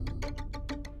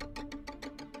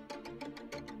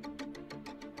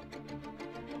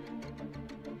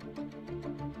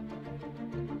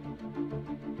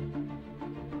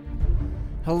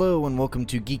Hello and welcome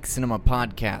to Geek Cinema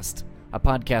Podcast, a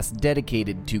podcast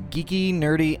dedicated to geeky,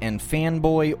 nerdy, and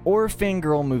fanboy or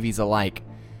fangirl movies alike.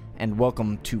 And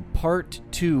welcome to Part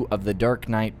 2 of the Dark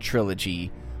Knight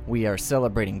Trilogy. We are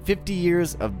celebrating 50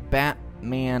 years of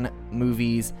Batman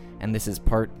movies, and this is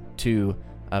Part 2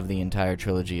 of the entire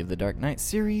trilogy of the Dark Knight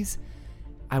series.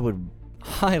 I would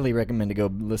highly recommend to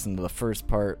go listen to the first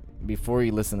part before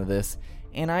you listen to this,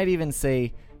 and I'd even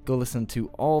say go listen to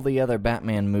all the other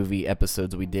Batman movie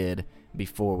episodes we did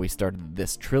before we started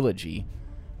this trilogy.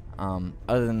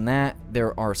 Other than that,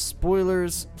 there are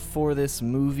spoilers for this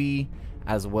movie,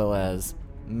 as well as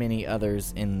many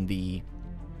others in the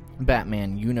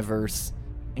Batman universe,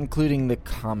 including the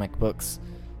comic books,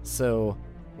 so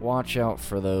watch out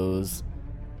for those.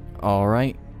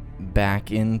 Alright,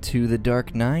 back into the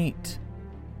Dark Knight.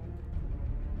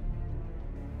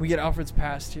 We get Alfred's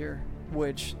past here,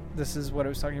 which this is what I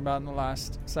was talking about in the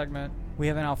last segment. We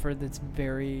have an Alfred that's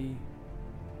very,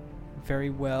 very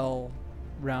well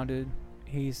rounded.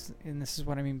 And this is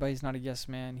what I mean by he's not a yes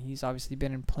man. He's obviously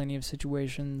been in plenty of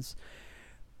situations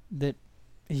that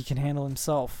he can handle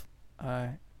himself.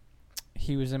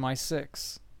 He was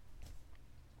MI6,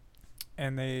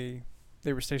 and they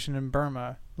were stationed in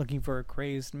Burma looking for a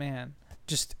crazed man.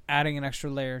 Just adding an extra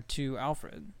layer to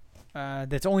Alfred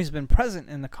that's always been present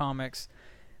in the comics,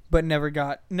 but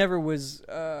never was,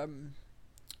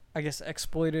 I guess,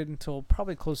 exploited until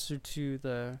probably closer to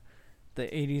the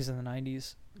 80s and the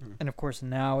 90s. Mm. And of course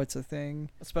now it's a thing,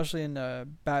 especially in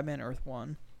Batman Earth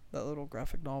 1, that little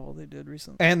graphic novel they did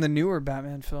recently. And the newer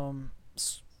Batman film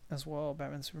as well,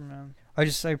 Batman Superman. I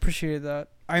appreciated that.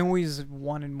 I always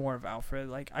wanted more of Alfred.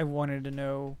 Like, I wanted to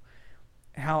know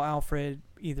how Alfred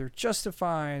either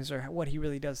justifies or what he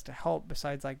really does to help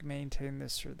besides, like, maintain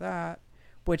this or that.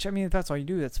 Which, I mean, if that's all you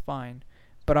do, that's fine.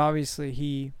 But obviously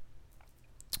he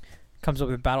comes up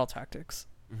with battle tactics.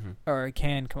 Mm-hmm. Or he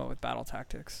can come up with battle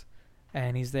tactics.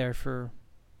 And he's there for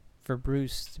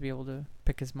Bruce to be able to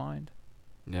pick his mind.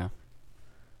 Yeah.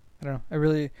 I don't know. I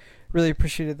really, really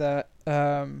appreciated that.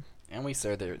 And we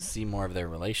see more of their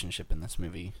relationship in this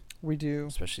movie. We do.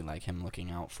 Especially, like, him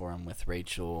looking out for him with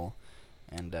Rachel.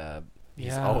 And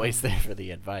he's always there for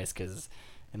the advice, because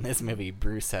in this movie,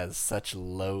 Bruce has such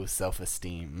low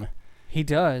self-esteem. He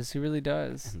does. He really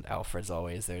does. And Alfred's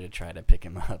always there to try to pick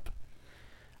him up.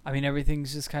 I mean,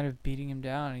 everything's just kind of beating him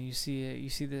down, and you see it. You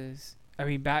see this. I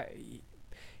mean,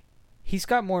 he's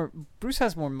got more. Bruce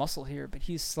has more muscle here, but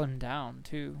he's slimmed down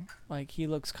too. Like, he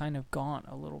looks kind of gaunt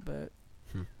a little bit,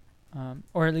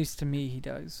 or at least to me, he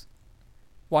does.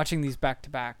 Watching these back to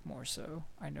back, more so,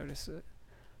 I notice it.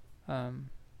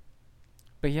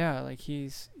 But yeah, like the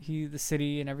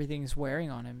city and everything is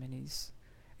wearing on him, and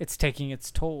it's taking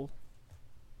its toll,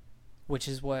 which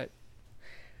is what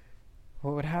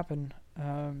would happen.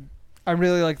 I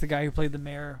really like the guy who played the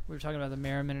mayor. We were talking about the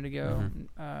mayor a minute ago.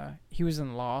 Mm-hmm. He was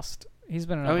in Lost. He's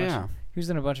been in he was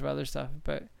in a bunch of other stuff,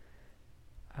 but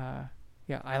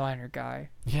eyeliner guy.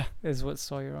 Yeah, is what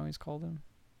Sawyer always called him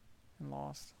in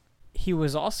Lost. He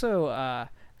was also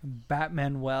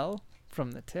Batman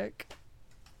from The Tick.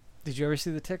 Did you ever see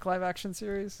the Tick live action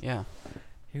series? Yeah.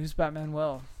 He was Batman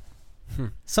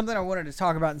Something I wanted to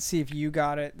talk about and see if you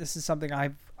got it. This is something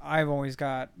I've always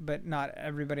got, but not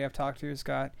everybody I've talked to has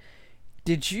got.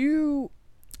 The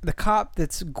cop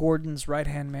that's Gordon's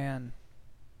right-hand man,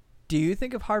 do you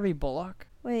think of Harvey Bullock?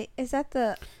 Wait, is that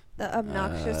the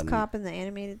obnoxious cop in the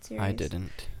animated series? I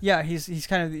didn't. Yeah, he's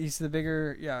the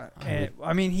bigger, and,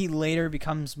 I mean, he later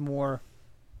becomes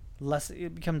less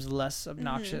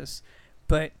obnoxious,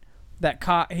 but that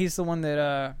cop, he's the one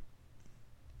that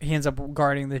he ends up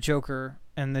guarding the Joker,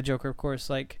 and the Joker, of course,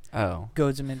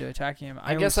 goads him into attacking him.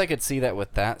 I guess I could see that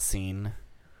with that scene.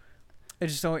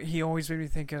 He always made me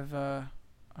think of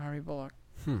Harvey Bullock.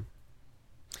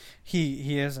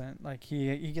 He isn't. Like,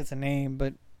 he gets a name,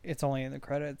 but it's only in the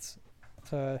credits.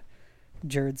 It's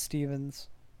Jared Stevens.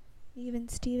 Even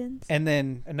Stevens. And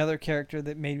then another character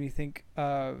that made me think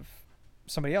of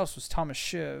somebody else was Thomas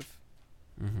Shiv.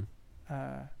 Mm-hmm.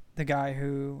 The guy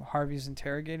who Harvey's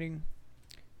interrogating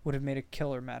would have made a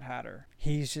killer Mad Hatter.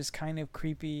 He's just kind of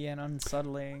creepy and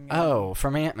unsettling. Oh,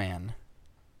 from Ant-Man.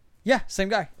 Yeah, same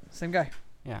guy.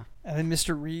 Yeah. And then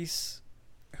Mr. Reese,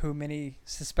 who many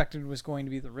suspected was going to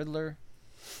be the Riddler.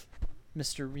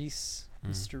 Mr. Reese.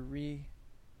 Mr. Ree.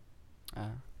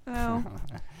 Oh.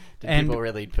 Did people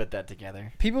really put that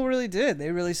together? People really did.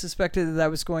 They really suspected that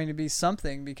was going to be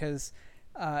something because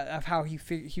of how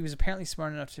he was apparently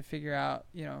smart enough to figure out,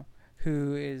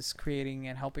 who is creating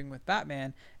and helping with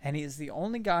Batman, and he is the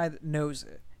only guy that knows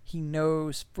it. He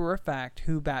knows for a fact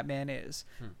who Batman is,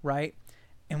 right?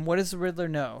 And what does the Riddler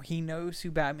know? He knows who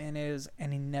Batman is,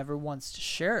 and he never wants to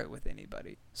share it with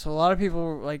anybody. So a lot of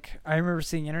people, like, I remember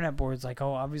seeing internet boards like,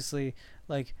 oh, obviously,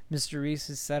 like, Mr. Reese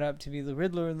is set up to be the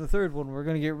Riddler in the third one. We're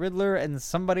going to get Riddler and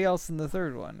somebody else in the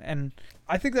third one. And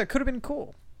I think that could have been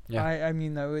cool. Yeah. I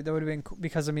mean, that would have been cool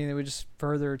because, I mean, it would just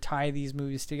further tie these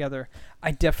movies together.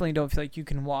 I definitely don't feel like you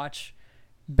can watch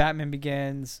Batman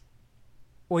Begins.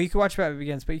 Well, you can watch Batman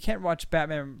Begins, but you can't watch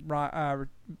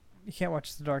you can't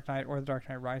watch The Dark Knight or The Dark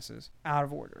Knight Rises out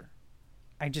of order.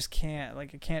 I just can't.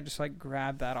 Like, I can't just like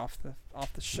grab that off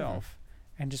the shelf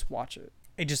and just watch it.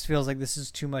 It just feels like this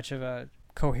is too much of a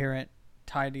coherent,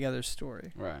 tied together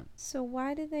story. Right. So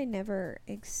why did they never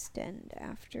extend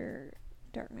after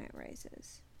Dark Knight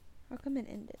Rises? How come it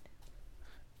ended?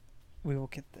 We will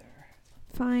get there.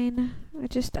 Fine.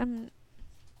 I'm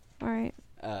all right.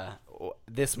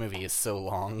 This movie is so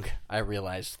long. I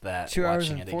realized that 2 hours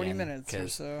watching and it 40 again, minutes or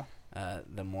so.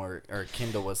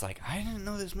 Kendall was like, I didn't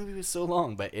know this movie was so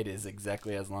long, but it is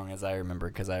exactly as long as I remember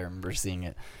because I remember seeing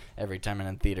it every time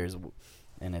in theaters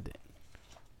and it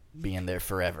being there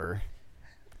forever.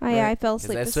 I fell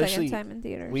asleep the second time in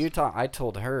theaters. I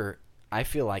told her I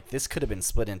feel like this could have been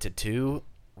split into two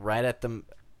right at the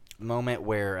moment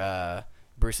where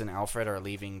Bruce and Alfred are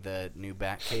leaving the new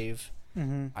Batcave.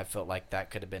 Mm-hmm. I felt like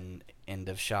that could have been end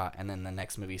of shot, and then the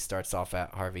next movie starts off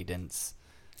at Harvey Dent's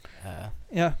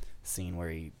scene where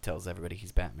he tells everybody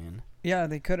he's Batman. Yeah,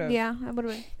 they could have. Yeah,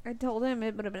 I told him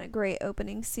it would have been a great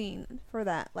opening scene for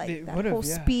that, like that whole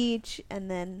speech,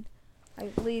 and then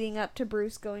like leading up to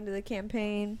Bruce going to the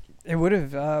campaign. It would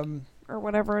have, or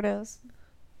whatever it is.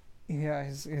 Yeah,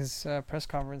 his press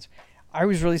conference. I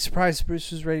was really surprised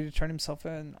Bruce was ready to turn himself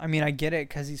in. I mean, I get it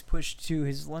because he's pushed to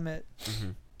his limit. Mm-hmm.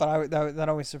 But that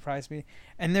always surprised me.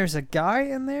 And there's a guy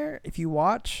in there, if you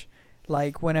watch,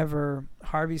 like whenever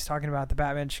Harvey's talking about the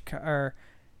Batman,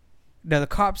 the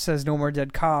cop says no more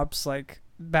dead cops, like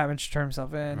Batman should turn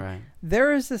himself in. Right.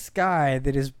 There is this guy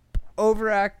that is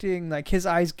overacting, like his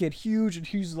eyes get huge and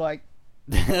he's like,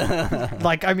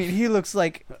 like, I mean, he looks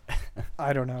like,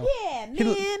 I don't know. Yeah,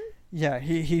 man. Yeah,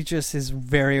 he just is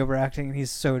very overacting and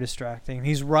he's so distracting.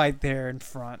 He's right there in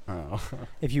front. Oh.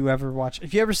 If you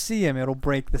ever see him, it'll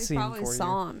break the scene for you. We probably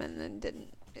saw him and then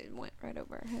it went right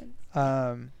over our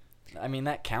heads. I mean,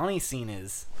 that county scene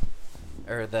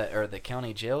or the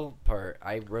county jail part,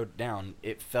 I wrote down,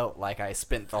 it felt like I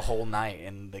spent the whole night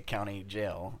in the county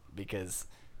jail because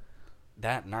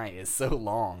that night is so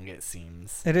long, it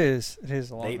seems. It is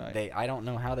a long night. I don't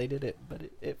know how they did it, but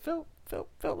it felt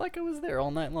like I was there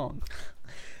all night long.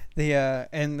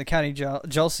 And the county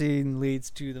jail scene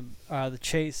leads to the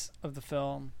chase of the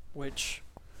film, which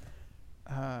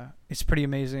is pretty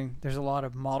amazing. There's a lot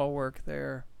of model work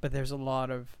there, but there's a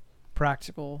lot of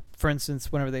practical. For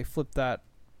instance, whenever they flip that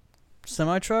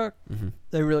semi-truck,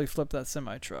 they really flipped that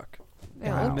semi-truck in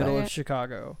the middle of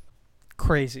Chicago.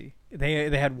 Crazy. They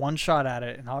had one shot at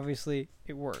it, and obviously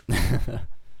it worked.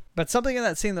 But something in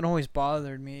that scene that always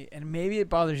bothered me, and maybe it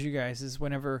bothers you guys, is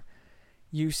whenever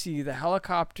you see the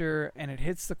helicopter and it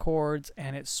hits the cords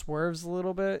and it swerves a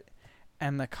little bit,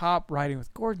 and the cop riding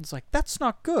with Gordon's like, "That's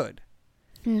not good."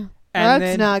 Yeah,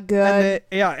 that's not good.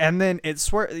 And then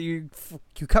it you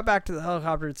cut back to the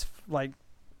helicopter. It's like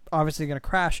obviously gonna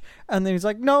crash, and then he's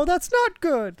like, "No, that's not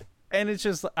good." And it's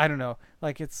just, I don't know,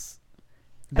 like it's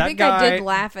that I think guy I did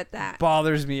laugh at that.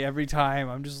 Bothers me every time.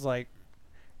 I'm just like,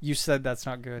 you said that's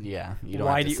not good. Yeah, you don't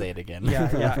have to say it again.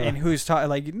 Yeah. And who's talking?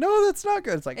 Like, no, that's not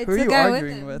good. It's like, who are you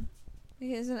arguing with?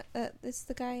 It's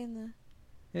the guy in the.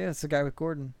 Yeah, it's the guy with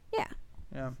Gordon.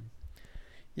 Yeah.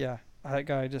 Yeah. That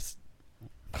guy just.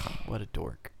 What a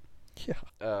dork.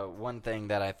 Yeah. One thing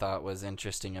that I thought was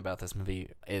interesting about this movie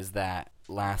is that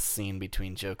last scene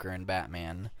between Joker and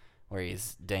Batman, where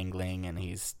he's dangling and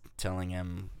he's telling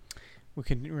him, "We're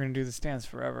gonna do this dance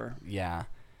forever." Yeah.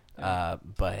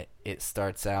 But it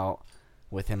starts out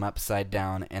with him upside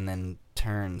down and then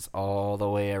turns all the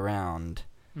way around,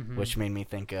 which made me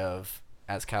think of,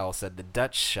 as Kyle said, the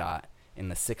Dutch shot in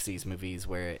the 60s movies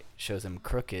where it shows him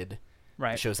crooked.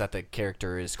 Right. It shows that the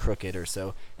character is crooked or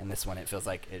so. And this one, it feels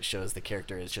like it shows the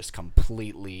character is just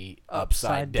completely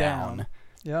upside down.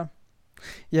 Yeah.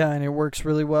 Yeah, and it works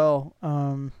really well.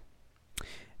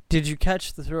 Did you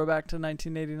catch the throwback to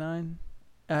 1989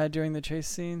 during the chase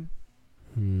scene?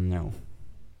 No.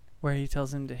 Where he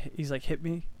tells him he's like, "Hit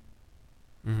me."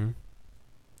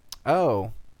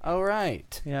 Oh,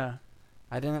 right. Yeah.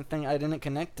 I didn't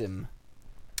connect him.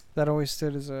 That always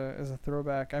stood as a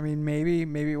throwback. I mean, maybe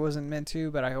it wasn't meant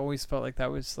to, but I always felt like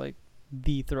that was like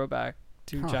the throwback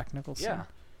to Jack Nicholson. Yeah.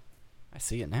 I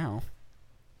see it now.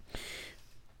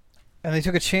 And they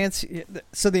took a chance.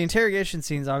 So the interrogation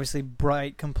scene's obviously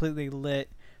bright, completely lit.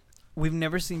 We've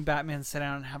never seen Batman sit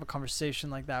down and have a conversation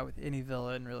like that with any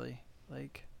villain, really.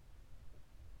 Like,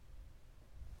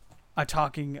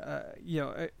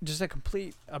 just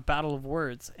a battle of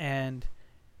words, and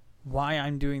why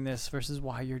I'm doing this versus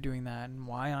why you're doing that, and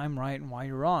why I'm right and why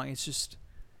you're wrong. It's just,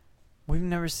 we've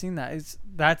never seen that.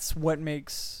 That's what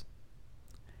makes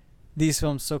these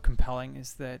films so compelling,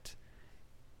 is that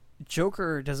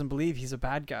Joker doesn't believe he's a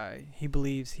bad guy. He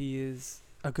believes he is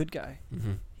a good guy.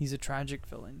 Mm-hmm. He's a tragic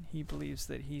villain. He believes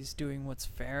that he's doing what's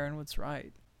fair and what's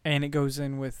right. And it goes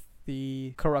in with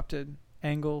the corrupted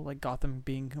angle, like Gotham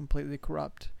being completely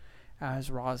corrupt, as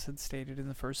Roz had stated in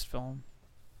the first film.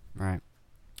 Right.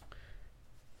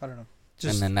 I don't know.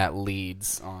 And then that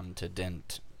leads on to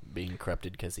Dent being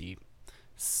corrupted because he,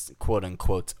 quote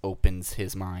unquote, opens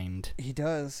his mind. He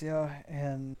does, yeah.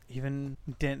 And even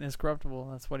Dent is corruptible.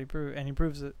 That's what he proves. And he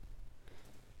proves it.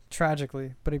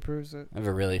 Tragically, but he proves it. I have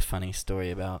a really funny story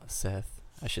about Seth.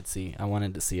 I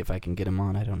wanted to see if I can get him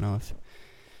on. I don't know if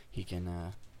he can.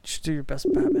 You should do your best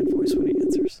Batman voice when he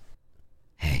answers.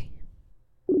 Hey.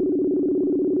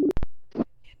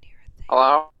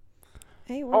 Hello?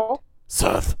 Hey, what?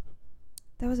 Seth.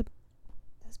 That's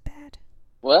bad.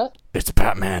 What? It's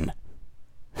Batman.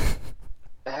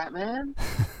 Batman?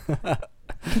 Can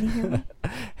you hear me?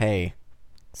 Hey.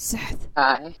 Seth.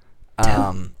 Hi.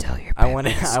 Tell your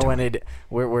Batman story.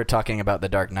 We're talking about The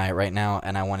Dark Knight right now,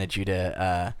 and I wanted you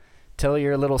to tell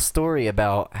your little story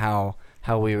about how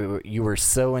you were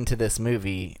so into this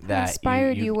movie that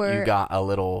you got a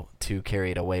little too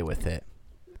carried away with it.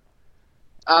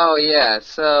 Oh yeah,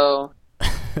 so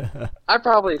I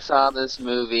probably saw this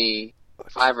movie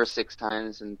 5 or 6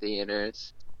 times in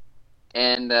theaters,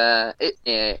 and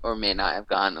it or may not have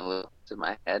gone a little to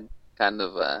my head. Kind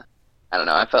of, I don't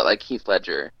know. I felt like Heath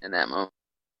Ledger in that moment.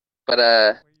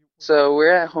 But so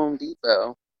we're at Home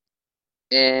Depot,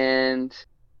 and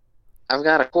I've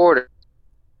got a quarter,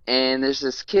 and there's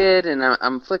this kid, and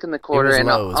I'm flicking the quarter, it was and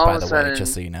Lowe's, all by of a the sudden, way,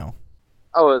 just so you know.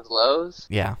 Oh, it's Lowe's?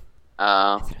 Yeah.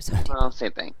 Well,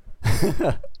 same thing.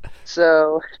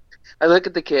 So I look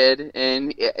at the kid,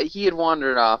 and he had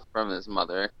wandered off from his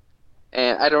mother,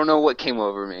 and I don't know what came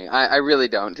over me. I really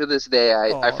don't. To this day,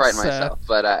 I frighten myself.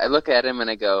 But I look at him, and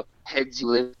I go, heads you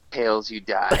live, tails you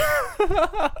die.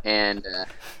 And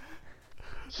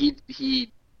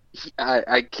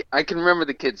I can remember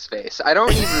the kid's face. I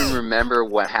don't even remember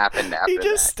what happened after that. He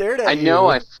just stared at you. I know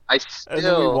I still... And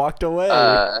then we walked away.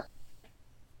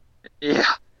 Yeah.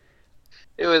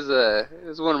 It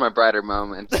was one of my brighter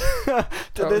moments. To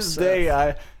this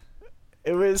day,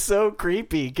 it was so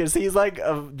creepy because he's like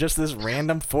just this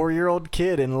random 4-year-old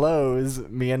kid in Lowe's.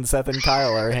 Me and Seth and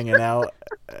Kyle are hanging out,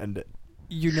 and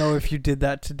if you did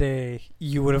that today,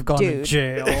 you would have gone to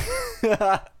jail.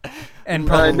 And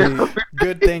probably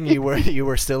good thing you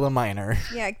were still a minor.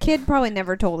 Yeah, kid probably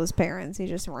never told his parents. He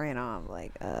just ran off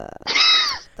like.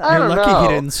 You're lucky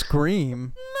he didn't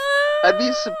scream. I'd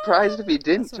be surprised if he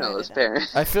didn't tell his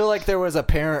parents. I feel like there was a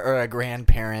parent or a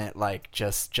grandparent like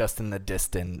just in the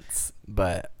distance,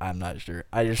 but I'm not sure.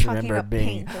 I just remember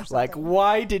being like,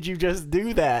 "Why did you just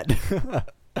do that?"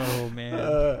 Oh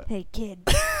man. Hey kid.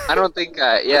 I don't think.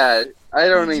 I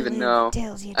don't even know.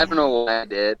 I don't know why I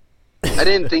did. I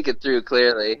didn't think it through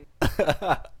clearly.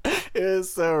 It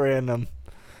was so random.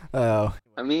 Oh.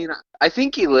 I mean, I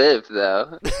think he lived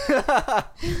though.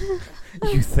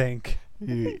 You think? I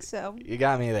think so. You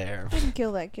got me there. Didn't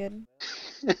kill that kid.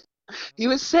 He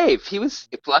was safe.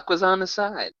 Luck was on his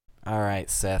side. All right,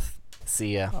 Seth.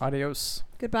 See ya. Adios.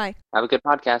 Goodbye. Have a good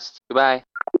podcast. Goodbye.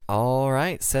 All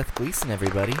right, Seth Gleason,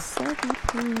 everybody.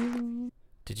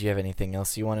 Did you have anything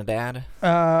else you wanted to add?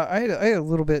 I had a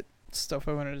little bit stuff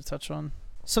I wanted to touch on.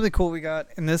 Something cool we got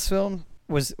in this film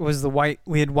was the white.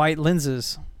 We had white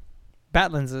lenses,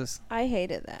 bat lenses. I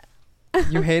hated that.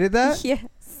 You hated that?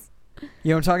 Yes.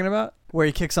 You know what I'm talking about? Where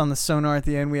he kicks on the sonar at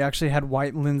the end. We actually had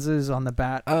white lenses on the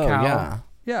bat. Oh, cow. yeah.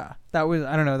 Yeah, that was,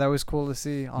 I don't know, that was cool to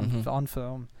see on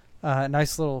film. A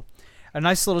nice little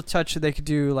touch that they could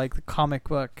do, like the comic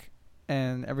book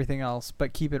and everything else,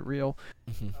 but keep it real.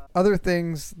 Mm-hmm. Other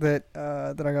things that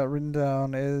I got written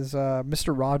down is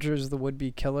Mr. Rogers, the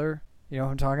would-be killer. You know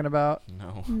what I'm talking about?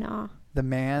 No. Nah. The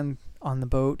man on the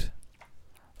boat.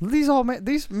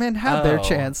 These men had their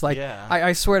chance. Like, yeah.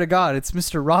 I swear to God, it's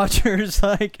Mr. Rogers.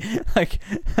 like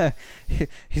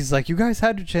he's like, you guys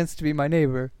had your chance to be my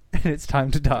neighbor, and it's time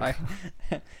to die.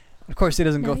 Of course, he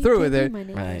doesn't go through with it.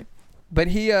 Right. But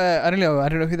he, I don't know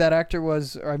who that actor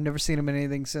was, or I've never seen him in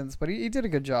anything since. But he did a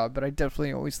good job. But I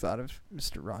definitely always thought of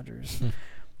Mr. Rogers.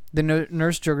 The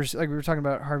nurse jokers, like we were talking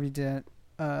about Harvey Dent.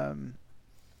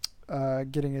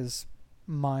 getting his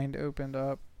mind opened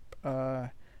up,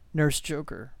 Nurse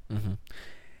Joker. Mm-hmm.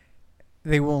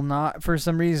 They will not, for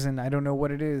some reason, I don't know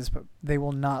what it is, but they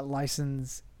will not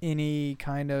license any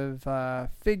kind of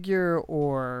figure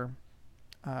or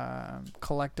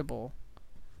collectible.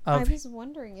 I was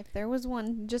wondering if there was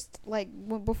one just like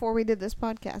before we did this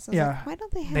podcast. I was like, why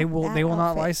don't they have They will not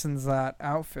outfit? license that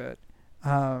outfit.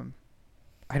 I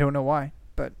don't know why,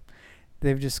 but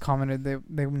they've just commented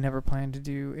they never plan to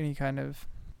do any kind of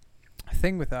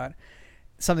thing with that.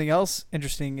 Something else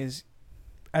interesting is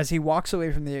as he walks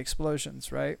away from the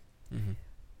explosions, right? Mm-hmm.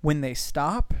 When they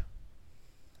stop,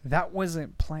 that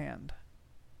wasn't planned.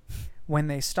 When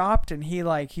they stopped and he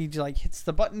hits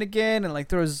the button again and like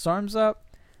throws his arms up,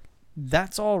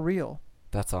 that's all real.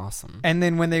 That's awesome. And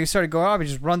then when they started going off, he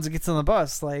just runs and gets on the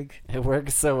bus. Like, it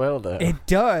works so well, though. It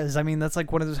does. I mean, that's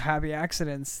like one of those happy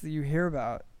accidents that you hear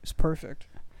about. It's perfect.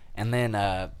 And then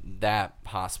that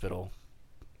hospital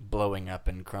blowing up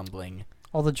and crumbling.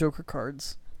 All the Joker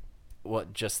cards.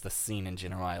 Just the scene in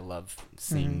general. I love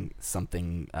seeing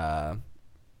something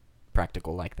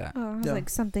practical like that. Oh, it was like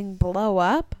something blow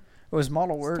up. It was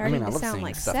model work. I mean, I love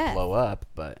seeing stuff blow up,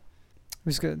 but it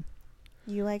was good.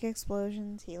 You like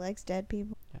explosions. He likes dead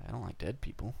people. Yeah, I don't like dead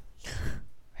people.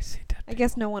 I say dead people. I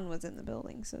guess no one was in the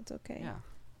building, so it's okay. Yeah.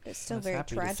 It's still very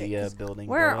tragic. To see a building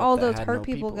where are all those hurt no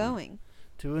people going?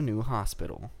 To a new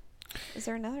hospital. Is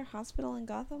there another hospital in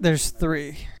Gotham? There's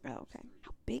 3. Oh, okay.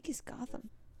 How big is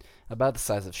Gotham? About the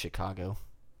size of Chicago.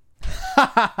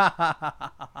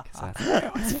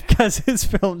 Because it's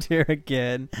filmed here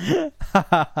again.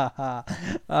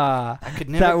 I could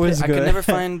never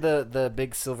find the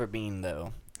big silver bean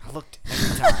though. I looked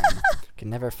every time. Could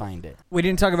never find it. We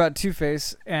didn't talk about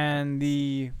Two-Face and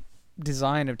the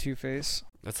design of Two-Face.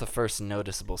 That's the first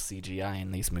noticeable CGI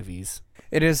in these movies.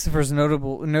 It is the first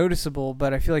noticeable,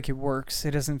 but I feel like it works.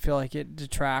 It doesn't feel like it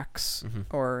detracts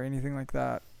or anything like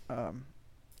that. And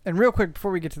real quick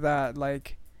before we get to that,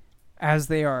 like, as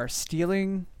they are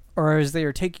stealing or as they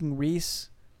are taking Reese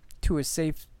to a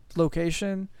safe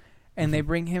location and they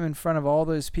bring him in front of all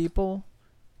those people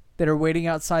that are waiting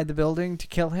outside the building to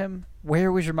kill him,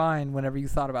 where was your mind whenever you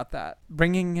thought about that?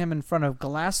 Bringing him in front of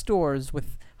glass doors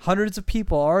with hundreds of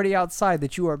people already outside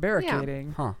that you are barricading.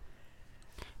 Yeah. Huh.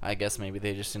 I guess maybe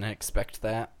they just didn't expect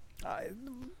that.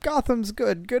 Gotham's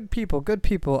good people.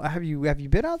 Have you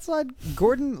been outside,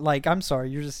 Gordon? Like, I'm sorry,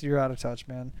 you're out of touch,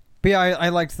 man. But yeah, I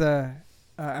liked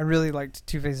I really liked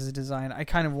Two-Face's design. I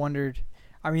kind of wondered.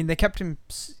 I mean, they kept him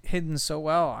hidden so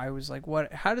well. I was like,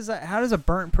 what? How does a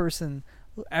burnt person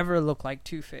ever look like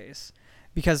Two-Face?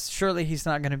 Because surely he's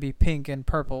not going to be pink and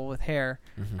purple with hair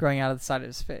growing out of the side of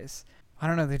his face. I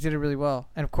don't know. They did it really well.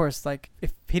 And of course, like,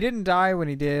 if he didn't die when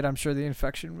he did, I'm sure the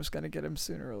infection was going to get him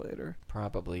sooner or later.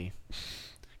 Probably.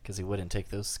 Because he wouldn't take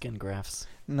those skin grafts.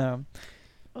 No.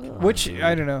 Which,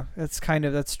 I don't know.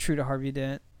 That's true to Harvey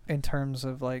Dent in terms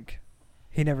of, like,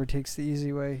 he never takes the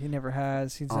easy way. He never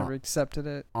has. He's never accepted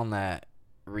it. On that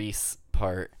Reese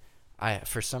part,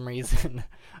 for some reason,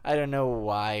 I don't know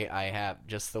why I have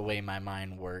just the way my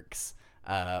mind works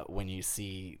when you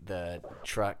see the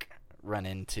truck run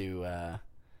into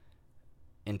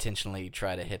intentionally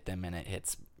try to hit them and it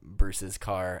hits Bruce's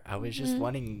car. I was just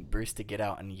wanting Bruce to get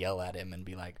out and yell at him and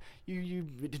be like, you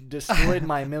destroyed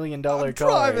my $1 million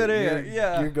car.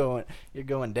 You're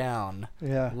going down.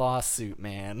 Yeah. Lawsuit,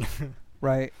 man.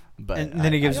 Right. But and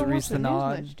then he gives Reese the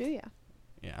nod. Much, do you?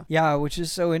 Yeah. Yeah, which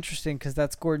is so interesting because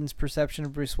that's Gordon's perception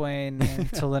of Bruce Wayne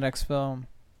until the next film.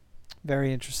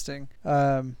 Very interesting.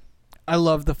 I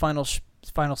love the final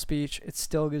speech. It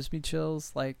still gives me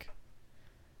chills. Like,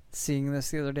 seeing this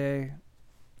the other day,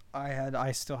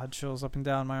 I still had chills up and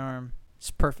down my arm. It's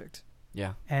perfect.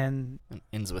 Yeah. And it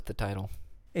ends with the title.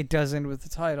 It does end with the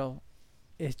title.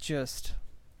 It just,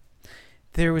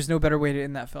 there was no better way to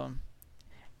end that film.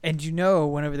 And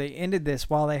whenever they ended this,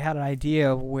 while they had an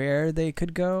idea of where they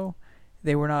could go,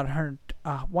 they were not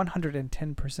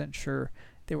 110% sure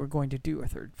they were going to do a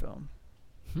third film.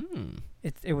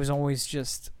 It was always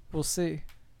just, we'll see.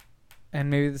 And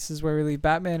maybe this is where we leave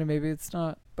Batman, and maybe it's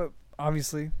not. But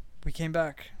obviously, we came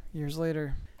back years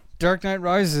later. Dark Knight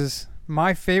Rises,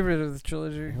 my favorite of the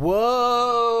trilogy.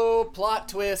 Whoa! Plot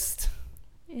twist.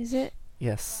 Is it?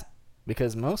 Yes.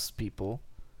 Because most people,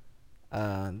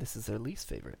 this is their least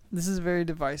favorite. This is a very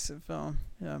divisive film.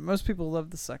 Yeah, most people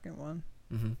love the second one.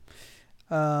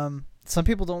 Some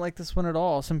people don't like this one at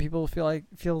all. Some people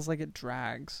feels like it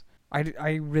drags.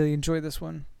 I really enjoy this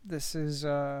one. This is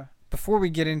before we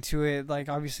get into it, like,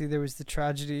 obviously there was the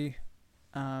tragedy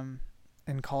in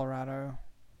Colorado.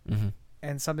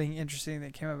 And something interesting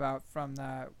that came about from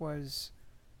that was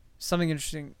something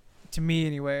interesting to me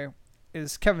anyway,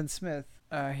 is Kevin Smith.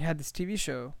 He had this TV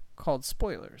show called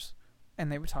Spoilers,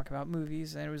 and they would talk about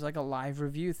movies, and it was like a live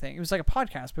review thing. It was like a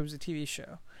podcast, but it was a TV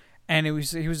show. And he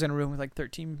was in a room with like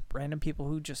 13 random people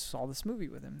who just saw this movie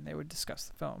with him. They would discuss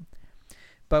the film.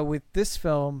 But with this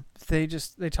film, they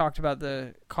talked about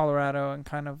the Colorado and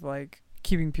kind of like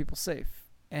keeping people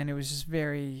safe. And it was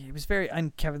very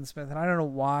un-Kevin Smith. And I don't know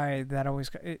why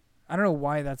I don't know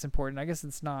why that's important. I guess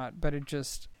it's not, but it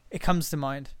comes to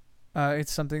mind.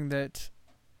 It's something that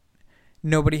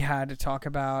nobody had to talk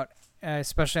about,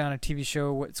 especially on a TV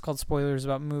show. It's called Spoilers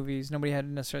about movies. Nobody had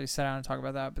to necessarily sit down and talk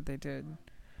about that, but they did.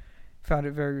 Found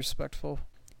it very respectful.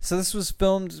 So this was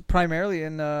filmed primarily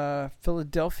in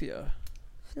Philadelphia.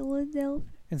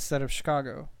 Instead of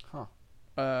Chicago.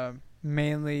 Huh.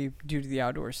 Mainly due to the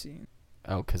outdoor scene.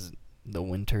 Oh, because the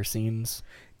winter scenes?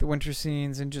 The winter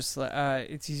scenes, and just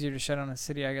it's easier to shut down a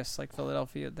city, I guess, like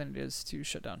Philadelphia than it is to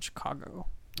shut down Chicago.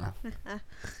 Oh.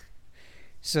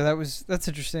 So that's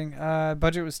interesting.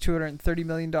 Budget was $230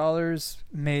 million,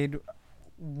 made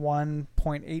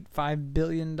 $1.85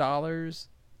 billion.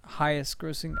 Highest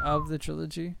grossing of the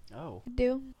trilogy. Oh.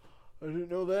 I didn't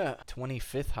know that.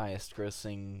 25th highest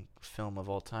grossing film of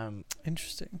all time.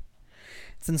 Interesting.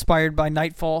 It's inspired by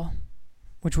Nightfall,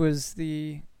 which was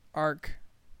the arc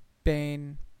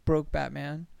Bane broke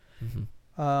Batman.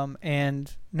 Mm-hmm.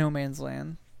 And No Man's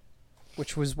Land,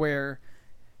 which was where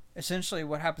essentially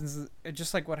what happens,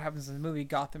 just like what happens in the movie,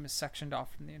 Gotham is sectioned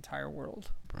off from the entire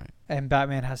world. Right. And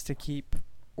Batman has to keep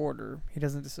order. He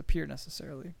doesn't disappear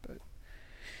necessarily, but...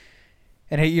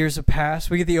 And 8 years have passed.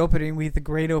 We get the opening. We get the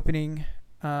great opening.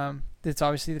 It's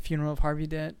obviously the funeral of Harvey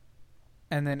Dent.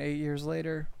 And then 8 years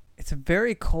later, it's a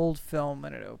very cold film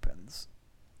when it opens.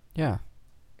 Yeah.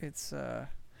 It's.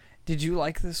 Did you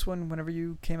like this one whenever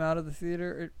you came out of the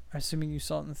theater? Assuming you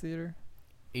saw it in the theater?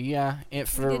 Yeah,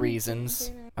 for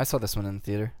reasons. I saw this one in the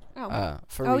theater. Oh.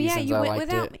 For reasons yeah, you I went liked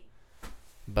without it. me.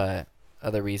 But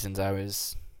other reasons I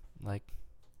was like,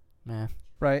 meh.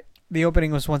 Right. The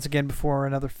opening was once again before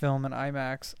another film in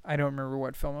IMAX. I don't remember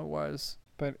what film it was,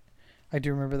 but I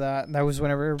do remember that. And that was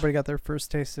whenever everybody got their first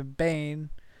taste of Bane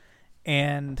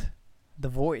and the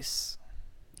voice.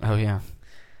 Oh, yeah.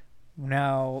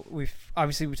 Now, we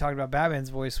talked about Batman's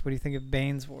voice. What do you think of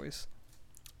Bane's voice?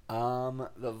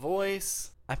 The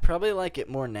voice, I probably like it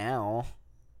more now.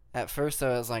 At first, I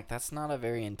was like, that's not a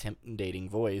very intimidating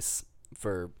voice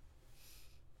for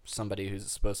somebody who's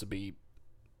supposed to be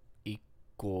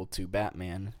equal to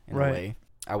Batman in a way.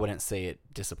 I wouldn't say it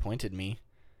disappointed me.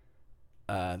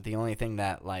 The only thing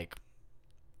that, like,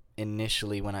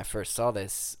 initially when I first saw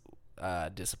this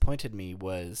disappointed me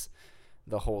was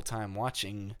the whole time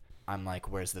watching, I'm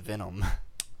like, where's the Venom?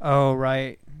 Oh,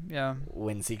 right. Yeah.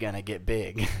 When's he gonna get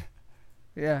big?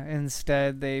 Yeah,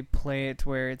 instead they play it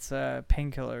where it's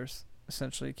painkillers,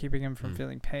 essentially, keeping him from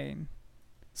feeling pain.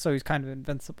 So he's kind of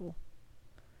invincible.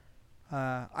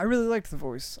 I really liked the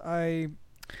voice.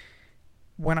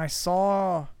 When I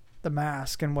saw the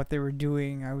mask and what they were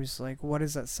doing, I was like, what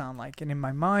does that sound like? And in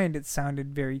my mind, it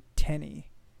sounded very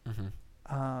tinny.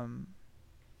 Mm-hmm.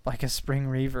 Like a spring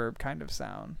reverb kind of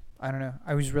sound. I don't know.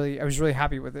 I was really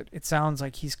happy with it. It sounds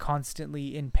like he's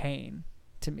constantly in pain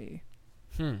to me.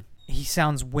 He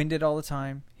sounds winded all the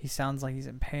time. He sounds like he's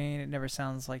in pain. It never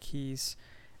sounds like he's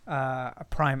a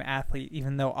prime athlete,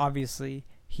 even though obviously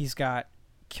he's got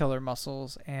killer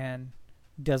muscles and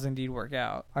does indeed work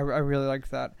out. I really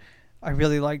liked that. I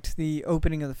really liked the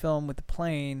opening of the film with the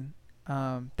plane.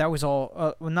 That was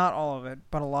all, well, not all of it,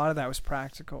 but a lot of that was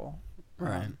practical.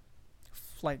 Right.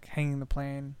 Like hanging the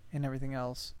plane and everything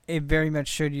else. It very much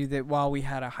showed you that while we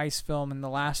had a heist film in the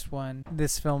last one,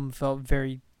 this film felt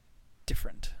very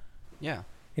different. Yeah.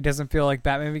 It doesn't feel like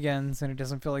Batman Begins, and it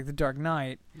doesn't feel like The Dark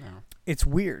Knight. No. It's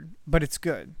weird, but it's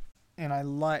good. And I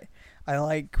like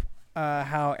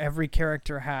how every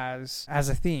character has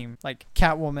a theme. Like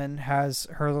Catwoman has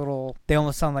her little, they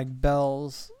almost sound like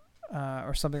bells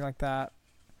or something like that.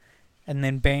 And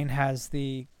then Bane has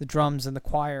the drums and the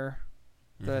choir,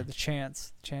 the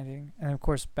chanting. And of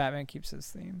course Batman keeps his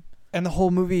theme. And the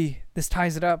whole movie, this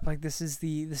ties it up. Like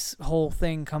this whole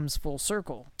thing comes full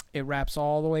circle. It wraps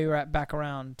all the way back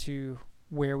around to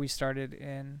where we started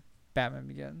in Batman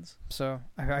Begins. So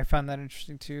I found that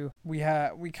interesting too. We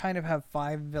kind of have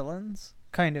 5 villains,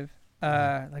 kind of.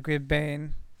 Like we have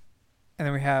Bane, and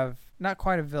then we have not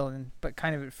quite a villain, but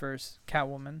kind of at first,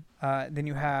 Catwoman. Then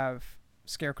you have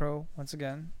Scarecrow once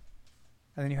again,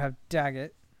 and then you have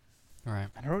Daggett. All right.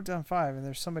 And I wrote down 5, and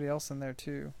there's somebody else in there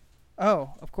too.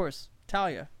 Oh, of course,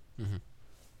 Talia. Mm-hmm.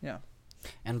 Yeah.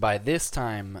 And by this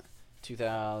time,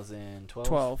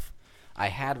 2012. I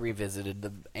had revisited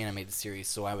the animated series,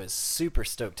 so I was super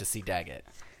stoked to see Daggett.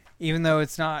 even though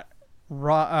it's not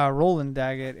Roland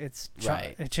Daggett, it's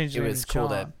right. It changed. It was cool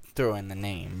to throw in the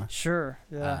name. Sure,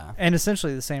 yeah, and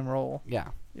essentially the same role. Yeah.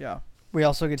 We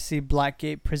also get to see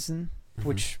Blackgate Prison,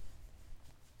 which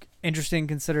interesting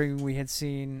considering we had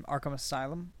seen Arkham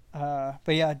Asylum.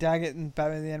 But yeah, Daggett in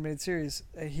Batman the Animated Series,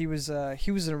 he was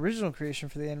an original creation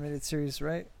for the animated series,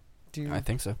 right? I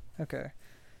think so. Okay.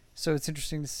 So it's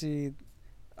interesting to see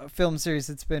a film series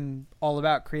that's been all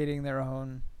about creating their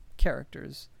own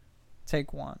characters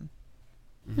take one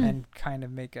and kind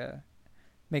of make a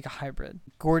hybrid.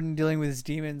 Gordon dealing with his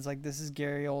demons, like this is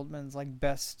Gary Oldman's like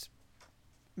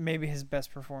maybe his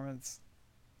best performance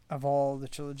of all the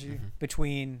trilogy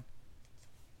between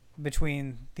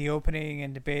the opening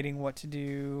and debating what to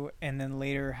do, and then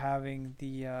later having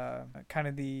the kind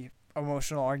of the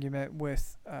emotional argument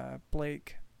with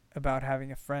Blake about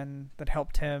having a friend that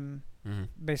helped him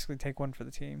basically take one for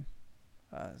the team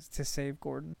to save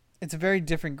Gordon. It's a very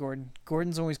different Gordon.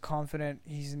 Gordon's always confident.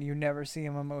 You never see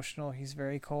him emotional. He's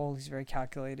very cold. He's very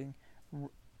calculating.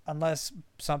 Unless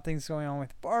something's going on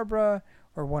with Barbara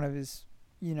or one of his,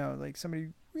 like somebody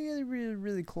really, really,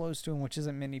 really close to him, which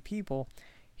isn't many people,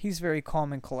 he's very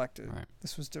calm and collected. Right.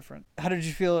 This was different. How did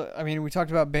you feel? I mean, we talked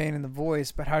about Bane and the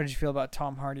voice, but how did you feel about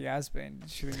Tom Hardy as Bane?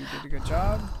 Did you think he did a good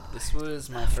job? This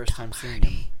was my first time seeing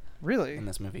him. Really? In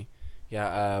this movie.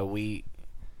 Yeah, we...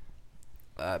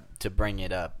 to bring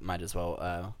it up, might as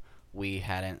well, we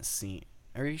hadn't seen...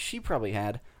 Or she probably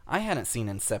had. I hadn't seen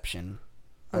Inception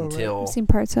until... I've seen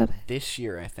parts of it. This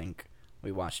year, I think,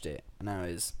 we watched it. And I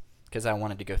was... Because I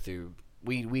wanted to go through...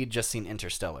 We'd just seen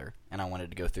Interstellar, and I wanted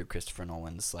to go through Christopher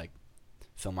Nolan's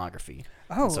filmography.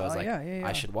 Oh, and so I was yeah.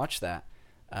 I should watch that,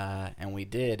 and we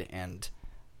did, and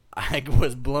I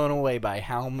was blown away by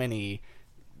how many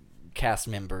cast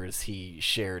members he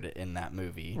shared in that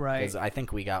movie. Right. Because I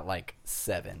think we got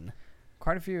 7.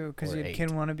 Quite a few, because you had 8.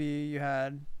 Ken Wannabe, you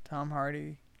had Tom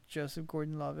Hardy, Joseph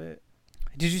Gordon-Levitt.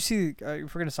 Did you see?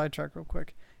 If we're gonna sidetrack real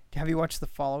quick, have you watched The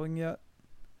Following yet?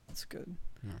 It's good.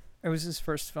 No. It was his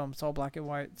first film. It's all black and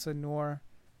white. It's a noir.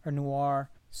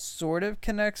 Sort of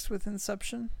connects with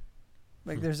Inception.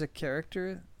 There's a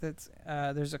character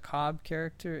there's a Cobb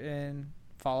character in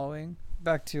Following.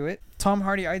 Back to it. Tom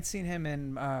Hardy, I'd seen him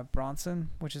in Bronson,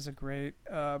 which is a great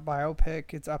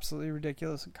biopic. It's absolutely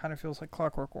ridiculous. It kind of feels like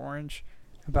Clockwork Orange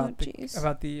about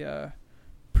the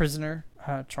prisoner,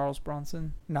 Charles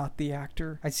Bronson, not the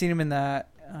actor. I'd seen him in that.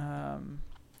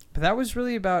 But that was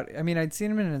really about... I mean, I'd seen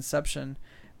him in Inception,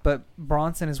 but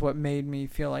Bronson is what made me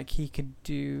feel like he could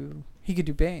do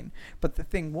Bane. But the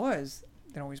thing was,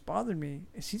 that always bothered me,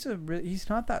 is he's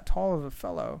not that tall of a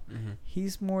fellow.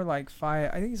 He's more like 5...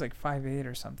 I think he's 5'8"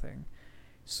 or something.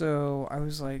 So I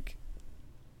was like,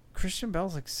 Christian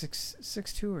Bale's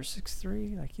 6'2" or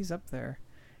 6'3". He's up there.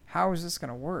 How is this going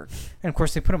to work? And of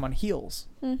course, they put him on heels.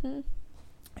 And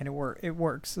it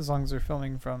works as long as they're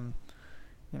filming from...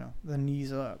 the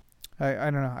knees up.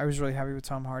 I don't know. I was really happy with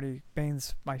Tom Hardy.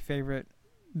 Bane's my favorite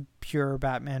pure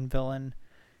Batman villain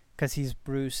because he's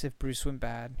Bruce. If Bruce went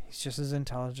bad, he's just as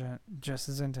intelligent, just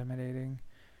as intimidating.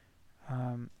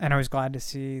 And I was glad to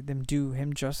see them do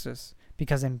him justice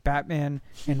because in Batman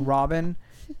and Robin,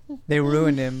 they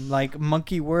ruined him.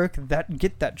 Monkey work,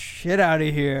 get that shit out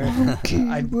of here.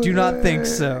 I do not think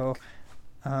so.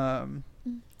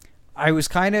 I was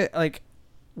kind of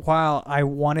while I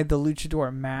wanted the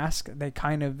luchador mask,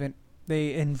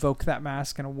 they invoke that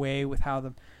mask in a way with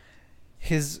how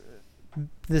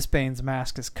this Bane's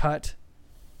mask is cut.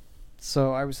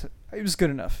 So it was good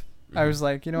enough. I was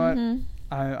like, you know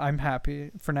what? I'm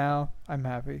happy for now. I'm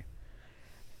happy.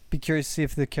 Be curious to see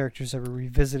if the character's ever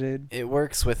revisited. It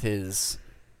works with his...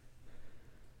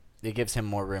 It gives him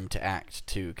more room to act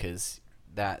too, because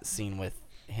that scene with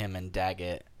him and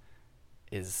Daggett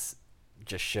just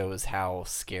shows how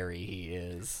scary he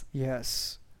is.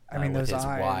 Yes. I mean, those with his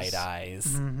eyes. wide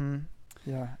eyes.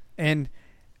 Yeah. And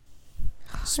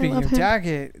speaking of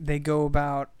Daggett, they go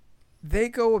about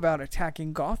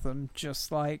attacking Gotham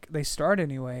just like they start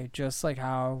anyway, just like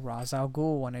how Ra's al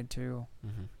Ghul wanted to.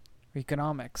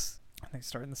 Economics. And they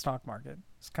start in the stock market.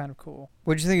 It's kind of cool.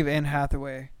 What did you think of Anne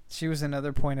Hathaway? She was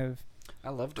another point of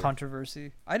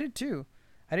controversy. I did too,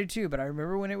 but I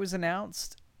remember when it was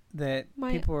announced that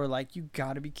people were like, you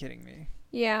gotta be kidding me.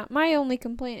 Yeah, my only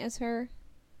complaint is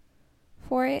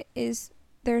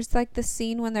there's the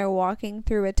scene when they're walking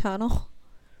through a tunnel.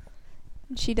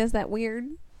 And she does that weird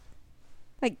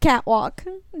catwalk.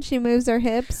 And she moves her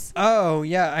hips. Oh,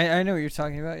 yeah, I know what you're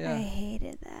talking about, yeah. I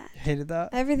hated that. Hated that?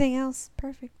 Everything else,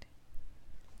 perfect.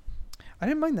 I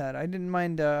didn't mind that. I didn't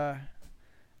mind,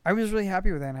 I was really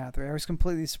happy with Anne Hathaway. I was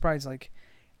completely surprised.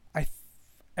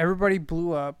 everybody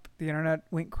blew up. The internet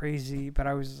went crazy, but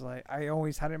I was like, I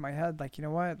always had it in my head, like, you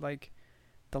know what? Like,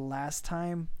 the last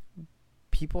time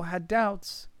people had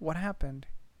doubts, what happened?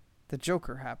 The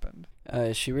Joker happened.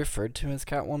 Is she referred to as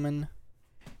Catwoman?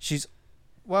 She's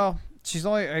only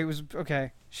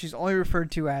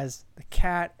referred to as the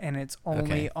Cat, and it's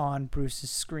only on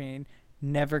Bruce's screen.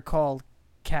 Never called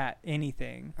Cat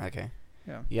anything. Okay.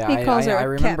 Yeah. Yeah, He calls her I a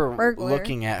remember cat burglar.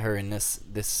 looking at her in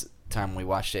this time we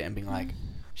watched it and being like,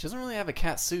 she doesn't really have a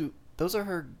cat suit. Those are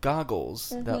her goggles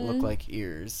that look like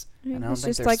ears. And I don't It's think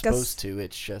just they're like supposed to.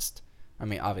 It's just, I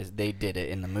mean, obviously they did it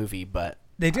in the movie, but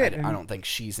They did. I don't think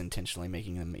she's intentionally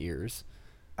making them ears.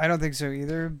 I don't think so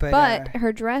either. But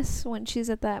her dress when she's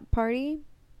at that party,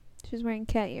 she's wearing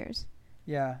cat ears.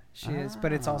 yeah, she is.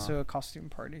 But it's Ah. also a costume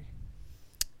party.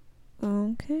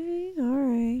 Okay, all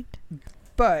right.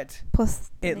 But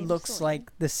Plus, the it name's looks Selena.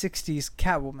 like the '60s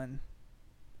Catwoman.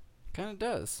 Kind of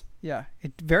does. Yeah,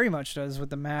 it very much does with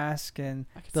the mask and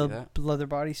I could the see that. leather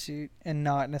bodysuit, and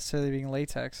not necessarily being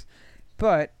latex.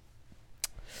 But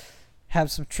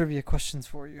have some trivia questions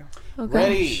for you. Oh, gosh.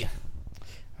 Ready.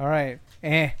 All right,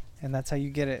 and that's how you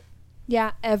get it.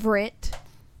 Yeah, Everett.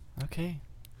 Okay.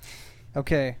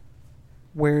 Okay,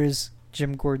 where is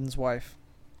Jim Gordon's wife?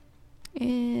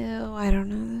 Ew, I don't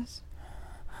know this.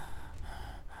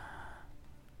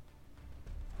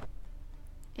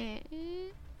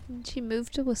 She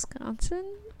moved to Wisconsin?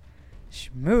 She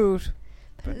moved.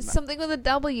 But not Something with a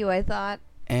W, I thought.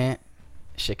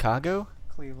 Chicago?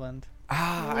 Cleveland.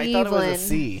 Ah, I thought it was a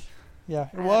C. Yeah,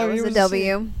 I thought it was a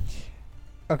W.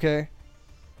 Okay.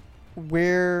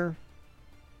 Where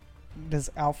does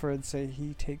Alfred say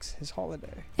he takes his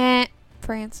holiday?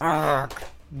 France.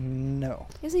 No.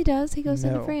 Yes, he does. He goes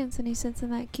into No. France and he sits in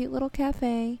that cute little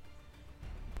cafe.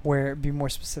 Where? Be more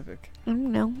specific. I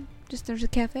don't know. Just there's a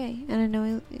cafe, and I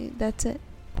know that's it.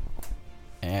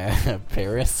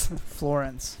 Paris?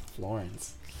 Florence.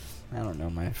 Florence. I don't know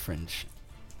my French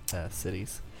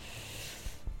cities.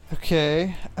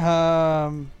 Okay.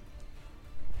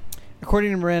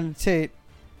 According to Miranda Tate,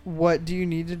 what do you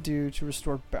need to do to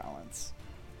restore balance?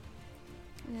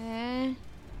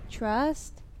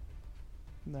 Trust.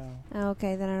 No.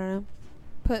 Okay, then I don't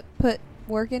know. Put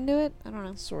work into it. I don't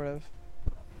know. Sort of.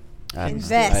 I have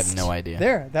Invest. no idea.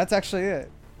 There. That's actually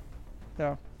it.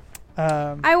 So.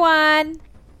 I won.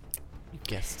 You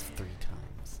guessed 3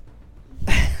 times.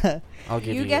 I'll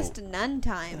give you. You guessed none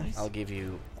times. I'll give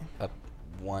you a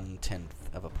 1/10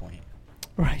 of a point.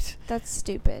 Right. That's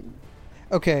stupid.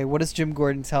 Okay. What does Jim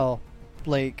Gordon tell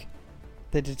Blake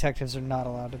the detectives are not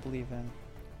allowed to believe in?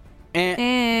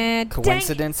 And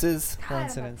Coincidences?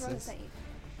 Coincidences.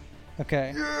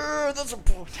 Okay. Yeah, that's a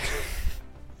point.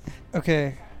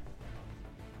 Okay.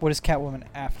 What is Catwoman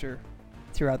after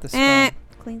throughout this film?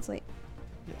 Clean slate.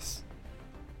 Yes.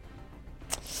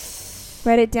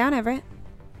 Write it down, Everett.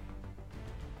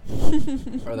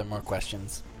 Are there more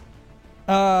questions?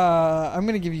 I'm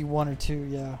gonna give you 1 or 2.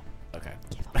 Yeah. Okay.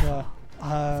 Yeah.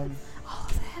 All of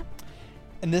them.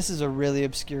 And this is a really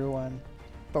obscure one,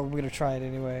 but we're gonna try it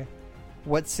anyway.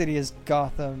 What city is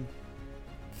Gotham's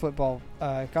football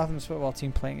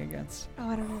team playing against? Oh,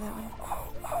 I don't know that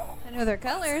one. I know their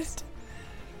colors.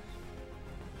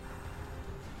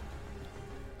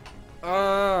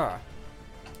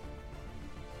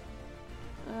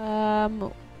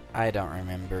 I don't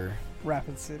remember.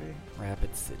 Rapid City.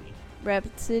 Rapid City.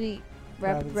 Rapid City.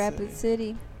 Rapid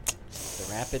City. The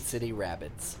Rapid City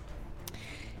Rabbits.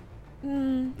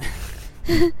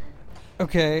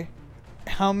 Okay.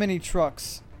 How many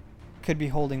trucks could be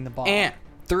holding the bomb?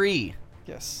 3.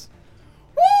 Yes.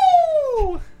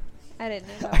 Woo! I didn't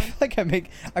know that I one. feel like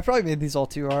I probably made these all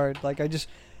too hard. Like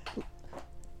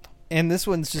and this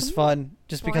one's just fun,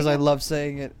 just because I love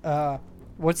saying it.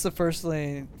 What's the first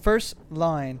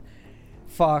line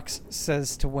Fox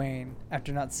says to Wayne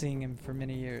after not seeing him for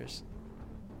many years?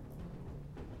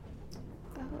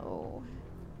 Oh.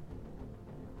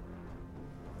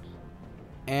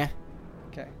 Okay.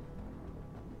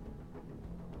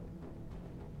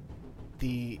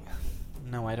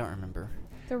 No, I don't remember.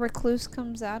 The recluse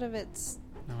comes out of its...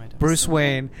 No, I don't. Bruce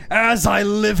Wayne, as I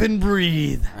live and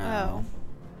breathe. Oh.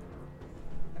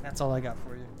 And that's all I got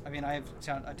for you. I mean, I have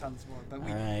tons more, but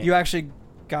Alright. you actually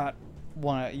got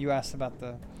one. You asked about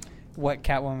what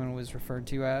Catwoman was referred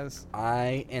to as.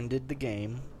 I ended the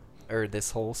game, or this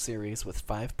whole series, with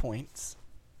 5 points.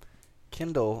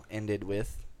 Kendall ended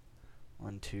with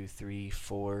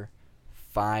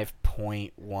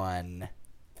 5.1.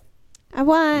 I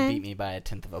won. You beat me by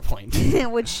 1/10 of a point.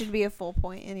 Which should be a full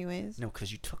point anyways. No, because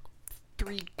you took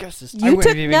 3 guesses. You wouldn't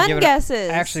took have even none given guesses.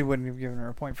 I actually wouldn't have given her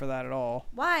a point for that at all.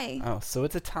 Why? Oh, so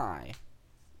it's a tie.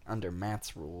 under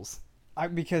Matt's rules.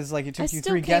 Because like it I took you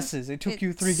still 3 came- guesses. It took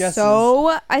you 3 guesses.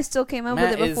 So I still came up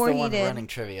Matt with it before is the he one did. running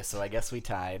trivia, so I guess we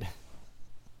tied.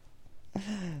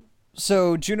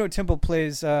 So Juno Temple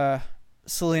plays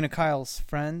Selena Kyle's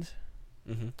friend.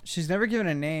 Mm-hmm. She's never given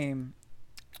a name.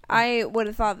 I would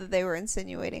have thought that they were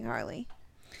insinuating Harley.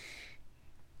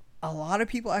 A lot of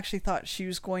people actually thought she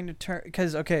was going to turn...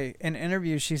 Because, okay, in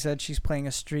interviews she said she's playing a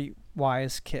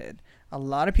streetwise kid. A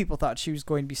lot of people thought she was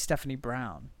going to be Stephanie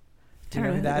Brown. Do you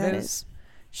know who that is?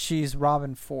 She's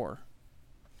Robin 4.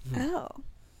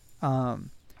 Oh.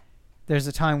 There's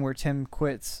a time where Tim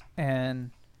quits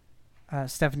and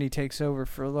Stephanie takes over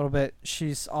for a little bit.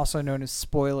 She's also known as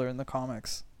Spoiler in the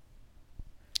comics.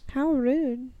 How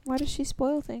rude. Why does she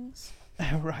spoil things?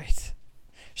 Right.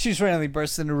 She's randomly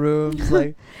bursts into rooms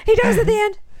like... He dies at the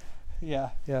end!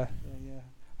 Yeah.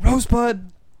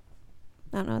 Rosebud!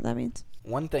 I don't know what that means.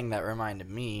 One thing that reminded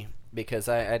me, because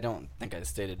I don't think I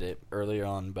stated it earlier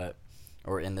on,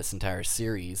 or in this entire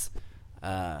series,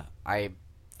 I've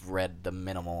read the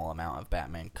minimal amount of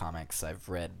Batman comics. I've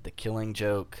read The Killing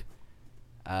Joke,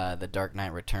 The Dark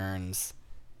Knight Returns,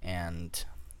 and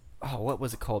what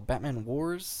was it called? Batman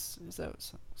Wars? Is that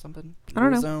something? I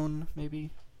don't know. Warzone, maybe?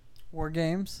 War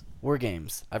Games? War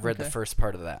Games. I've read the Okay. first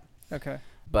part of that. Okay.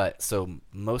 But so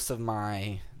most of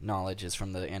my knowledge is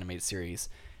from the animated series,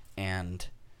 and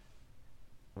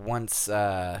once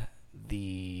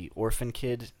the orphan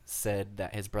kid said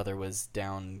that his brother was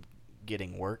down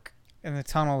getting work, In the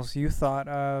tunnels, you thought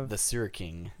of... the Sewer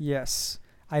King. Yes,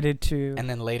 I did too. And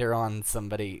then later on,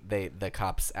 the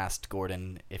cops asked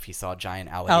Gordon if he saw giant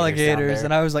alligators. Alligators, down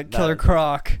and there. I was like, Killer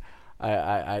Croc.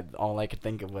 I all I could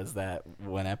think of was that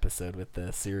one episode with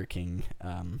the Sewer King,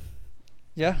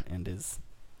 Yeah. and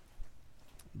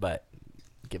but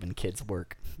giving kids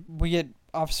work. We get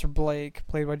Officer Blake,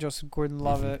 played by Joseph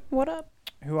Gordon-Levitt, What up?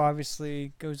 who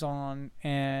obviously goes on,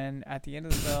 and at the end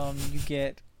of the film, you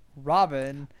get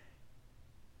Robin.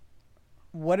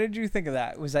 What did you think of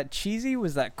that? Was that cheesy?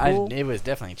 Was that cool? It was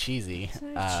definitely cheesy. It's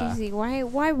not cheesy.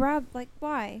 Why Rob? Like,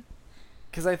 why?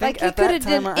 Because I Like, think he at could that have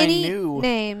time done I any knew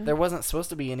name. there wasn't supposed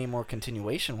to be any more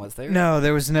continuation, was there? No,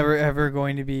 there was never ever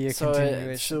going to be a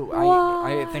continuation. So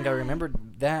I think I remembered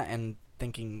that and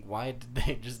thinking, why did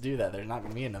they just do that? There's not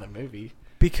going to be another movie.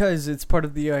 Because it's part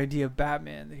of the idea of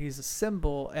Batman, that he's a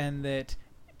symbol, and that,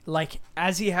 like,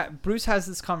 as Bruce has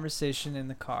this conversation in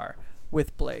the car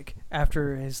with Blake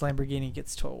after his Lamborghini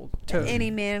gets towed. Any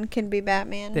man can be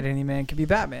Batman. That any man can be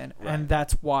Batman, Right. and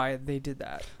that's why they did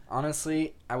that.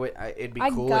 Honestly, it'd be I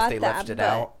cool if got they that, left it but-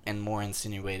 out and more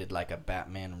insinuated like a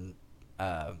Batman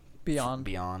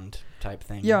Beyond. type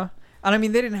thing. Yeah, and I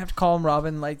mean they didn't have to call him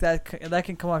Robin like that. That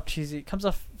can come off cheesy. It comes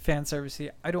off fan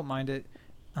servicey. I don't mind it,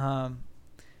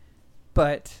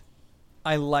 but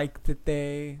I like that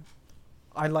they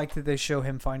show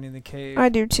him finding the cave. I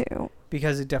do too.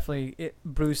 Because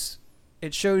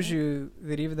it shows you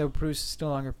that even though Bruce is no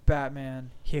longer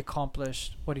Batman, he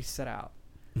accomplished what he set out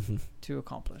to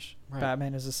accomplish. Right.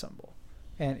 Batman is a symbol,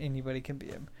 and anybody can be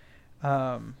him.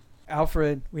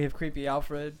 Alfred, we have creepy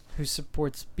Alfred, who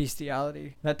supports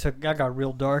bestiality. That got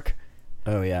real dark.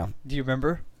 Oh yeah. Do you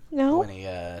remember? No. When he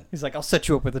He's like, I'll set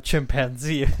you up with a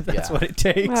chimpanzee if that's Yeah. what it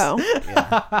takes. Wow.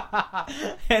 yeah.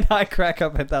 And I crack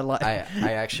up at that line.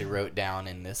 I actually wrote down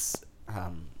in this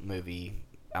movie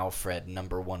Alfred #1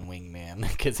 wingman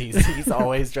because he's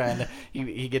always trying to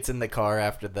he gets in the car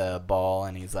after the ball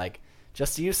and he's like,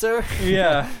 just you, sir?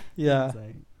 Yeah. He's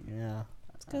like, yeah.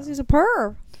 Because he's a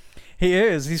perv. He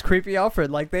is. He's creepy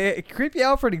Alfred. Like creepy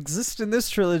Alfred exists in this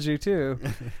trilogy too.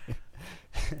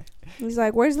 He's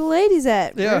like, "Where's the ladies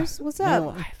at? Yeah. What's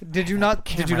up? No, Did you not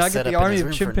Camera get set the up in army his of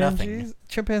room for nothing.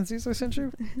 chimpanzees I sent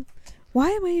you? Why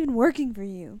am I even working for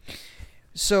you?"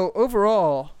 So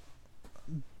overall,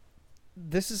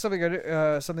 this is something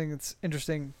something that's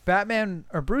interesting.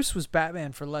 Bruce was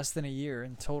Batman for less than a year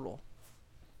in total.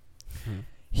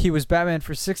 He was Batman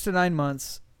for 6 to 9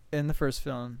 months in the first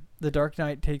film. The Dark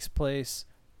Knight takes place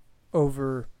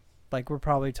over, like, we're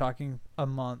probably talking a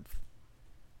month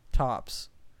tops.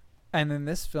 And in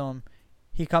this film,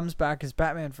 he comes back as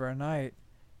Batman for a night,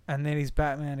 and then he's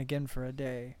Batman again for a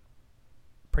day.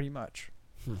 Pretty much.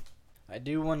 I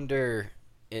do wonder,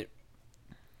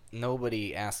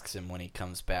 nobody asks him when he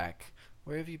comes back,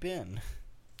 where have you been?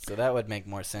 So that would make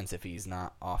more sense if he's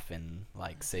not often,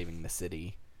 like, saving the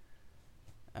city.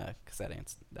 Because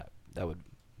that would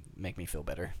make me feel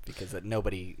better, because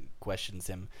nobody questions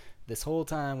him. This whole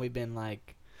time we've been,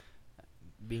 like,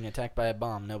 being attacked by a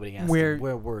bomb, nobody asked him,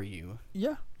 where were you?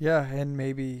 Yeah, and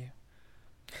maybe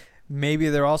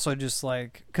they're also just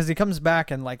like, because he comes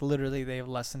back and like literally they have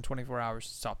less than 24 hours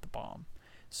to stop the bomb.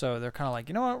 So they're kind of like,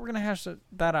 you know what, we're gonna hash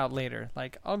that out later.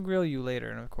 Like, I'll grill you later,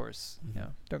 and of course,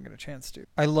 don't get a chance to.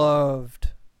 I loved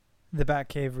the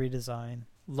Batcave redesign.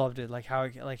 Loved it, like how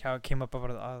it came up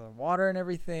out of the water and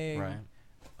everything.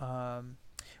 Right.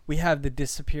 We have the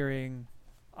disappearing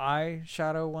eye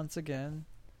shadow once again.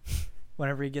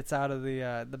 Whenever he gets out of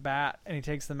the bat and he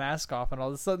takes the mask off, and all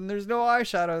of a sudden there's no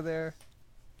eyeshadow there.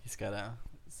 He's got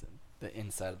the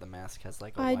inside of the mask has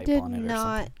like a I wipe did on it or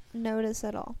not something. notice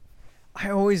at all. I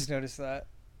always notice that,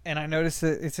 and I noticed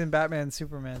that it's in Batman and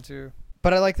Superman too.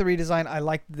 But I like the redesign. I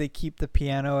like that they keep the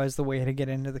piano as the way to get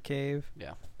into the cave.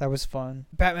 Yeah. That was fun.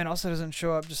 Batman also doesn't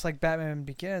show up, just like Batman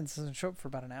Begins doesn't show up for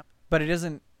about an hour. But it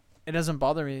doesn't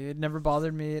bother me. It never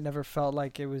bothered me. It never felt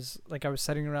like it was like I was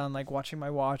sitting around like watching my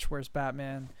watch. Whereas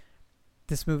Batman,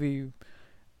 this movie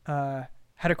had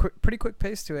a pretty quick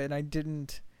pace to it, and I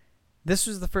didn't. This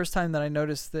was the first time that I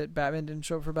noticed that Batman didn't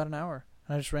show up for about an hour,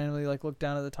 and I just randomly like looked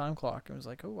down at the time clock and was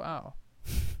like, "Oh wow."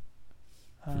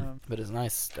 But it's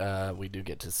nice. We do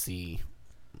get to see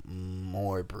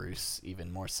more Bruce,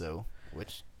 even more so.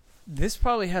 Which this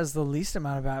probably has the least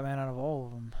amount of Batman out of all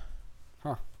of them.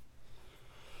 Huh.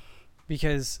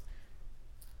 Because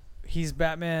he's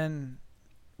Batman,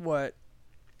 what,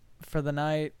 for the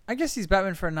night? I guess he's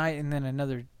Batman for a night and then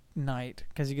another night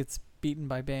because he gets beaten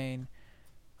by Bane.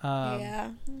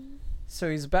 Yeah. So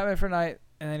he's Batman for a night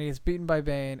and then he gets beaten by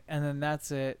Bane and then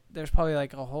that's it. There's probably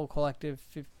like a whole collective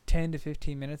 10 to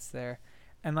 15 minutes there.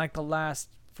 And like the last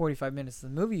 45 minutes of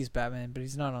the movie he's Batman, but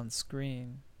he's not on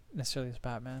screen necessarily as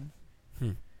Batman.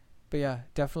 But yeah,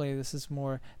 definitely this is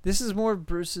more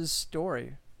Bruce's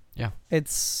story. Yeah.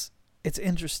 It's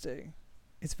interesting.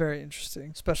 It's very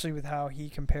interesting, especially with how he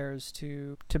compares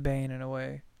to Bane in a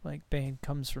way. Like Bane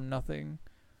comes from nothing.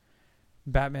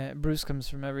 Bruce comes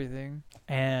from everything,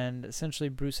 and essentially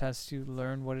Bruce has to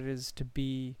learn what it is to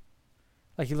be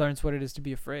like he learns what it is to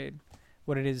be afraid,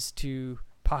 what it is to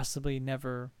possibly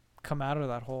never come out of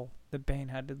that hole that Bane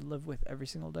had to live with every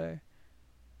single day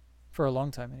for a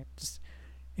long time. Just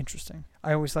interesting.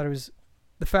 I always thought it was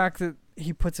the fact that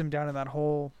he puts him down in that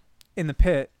hole in the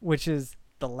pit, which is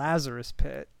the Lazarus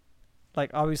pit, like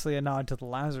obviously a nod to the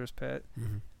Lazarus pit.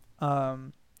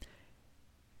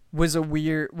 Was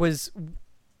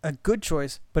a good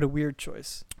choice, but a weird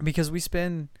choice because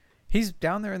he's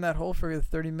down there in that hole for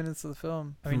 30 minutes of the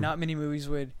film. I mean, not many movies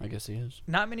would. I guess he is.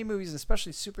 Not many movies,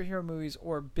 especially superhero movies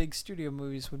or big studio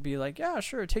movies, would be like, yeah,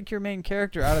 sure, take your main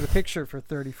character out of the picture for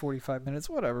 30, 45 minutes,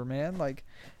 whatever, man. Like,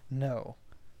 no.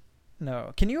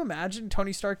 Can you imagine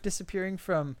Tony Stark disappearing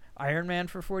from Iron Man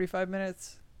for 45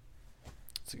 minutes?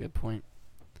 That's a good point.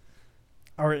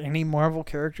 Or any Marvel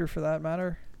character for that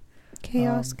matter?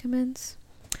 Chaos commence.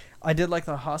 I did like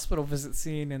the hospital visit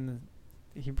scene, and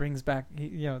he brings back,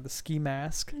 the ski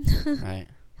mask. Right.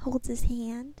 Holds his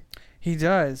hand. He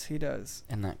does.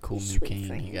 And that cool new Sweet cane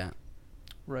thing. he got.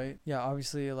 Right. Yeah,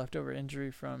 obviously a leftover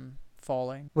injury from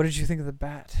falling. What did you think of the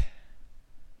bat?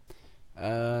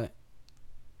 I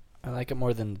like it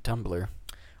more than the tumbler.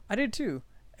 I did too.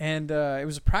 And it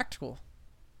was practical.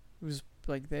 It was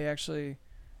like they actually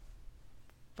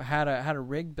had a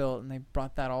rig built, and they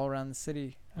brought that all around the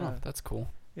city. Oh, that's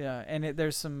cool. Yeah, and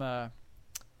there's some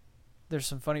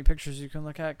funny pictures you can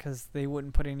look at because they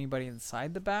wouldn't put anybody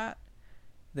inside the bat.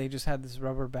 They just had this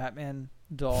rubber Batman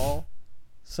doll.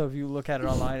 So if you look at it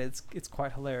online, it's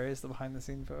quite hilarious, the behind the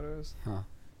scene photos. Huh.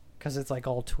 Because it's like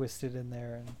all twisted in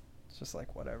there, and it's just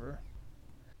like whatever.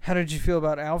 How did you feel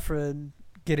about Alfred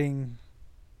getting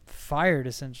fired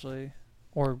essentially,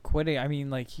 or quitting? I mean,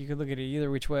 like you could look at it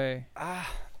either which way.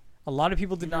 A lot of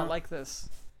people did not like this.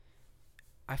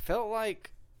 I felt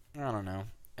like, I don't know,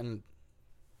 and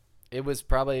it was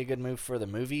probably a good move for the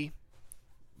movie,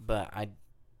 but I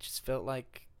just felt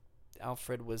like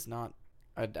Alfred was not,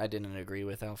 I didn't agree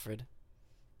with Alfred,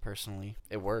 personally.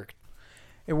 It worked.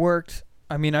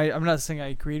 I mean, I'm not saying I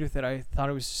agreed with it. I thought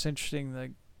it was just interesting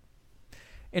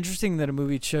that a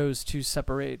movie chose to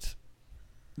separate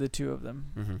the two of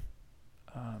them.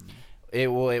 Mm-hmm. It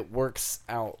works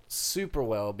out super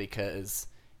well because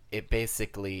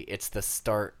it's the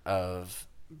start of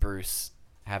Bruce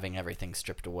having everything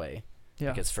stripped away.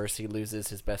 Yeah. Because first he loses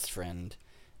his best friend,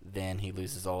 then he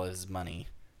loses all his money.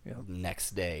 Yeah.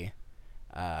 Next day,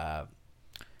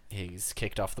 he's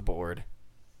kicked off the board,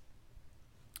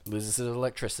 loses his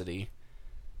electricity,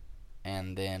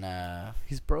 and then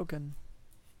He's broken.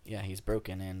 Yeah, he's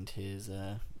broken, and his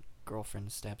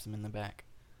girlfriend stabs him in the back.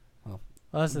 Well,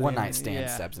 that's the one thing, night stand yeah.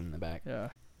 stabs him in the back. Yeah.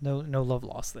 No love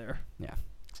lost there. Yeah.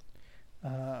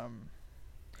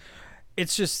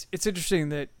 It's interesting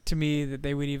that to me that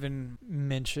they would even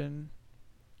mention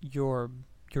your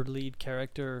lead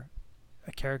character,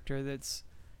 a character that's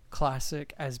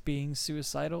classic as being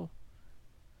suicidal,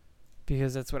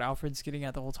 because that's what Alfred's getting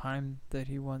at the whole time, that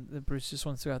Bruce just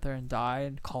wants to go out there and die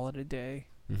and call it a day.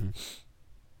 Mm-hmm.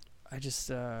 I just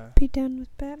Be done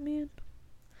with Batman.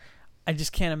 I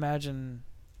just can't imagine.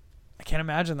 I can't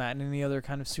imagine that in any other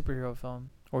kind of superhero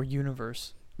film or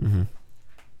universe. Mm-hmm.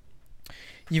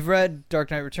 You've read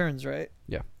Dark Knight Returns, right?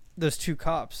 Yeah. Those two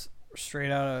cops are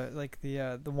straight out of like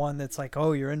the one that's like,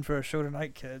 "Oh, you're in for a show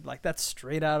tonight, kid." Like that's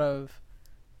straight out of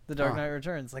the Dark Knight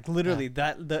Returns. Like literally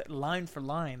that line for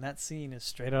line, that scene is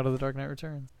straight out of the Dark Knight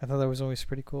Returns. I thought that was always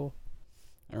pretty cool.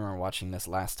 I remember watching this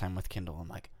last time with Kindle. I'm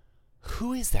like,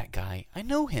 who is that guy? I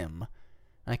know him.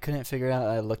 I couldn't figure it out.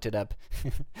 I looked it up.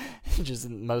 Just the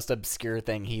most obscure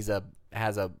thing.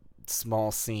 Has a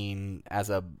small scene as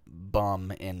a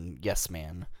bum in Yes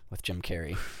Man with Jim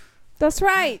Carrey. That's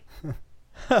right.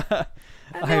 I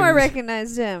knew I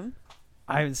recognized him.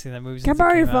 I haven't seen that movie. Can I since it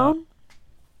borrow your came out.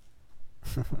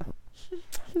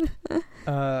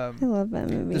 phone? I love that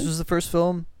movie. This was the first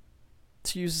film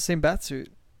to use the same batsuit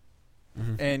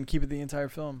Mm-hmm. and keep it the entire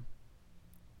film.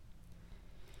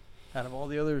 Out of all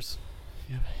the others.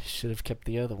 Yeah, should have kept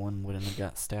the other one. Wouldn't have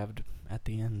got stabbed at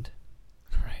the end.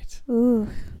 Right. Ooh.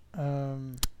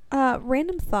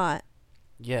 Random thought.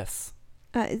 Yes.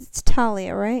 It's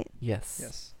Talia, right? Yes.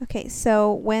 Yes. Okay,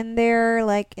 so when they're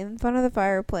like in front of the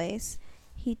fireplace,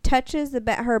 he touches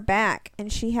her back,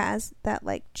 and she has that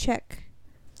like check.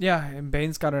 Yeah, and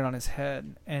Bane's got it on his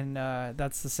head, and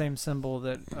that's the same symbol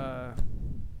that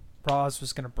Roz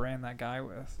was going to brand that guy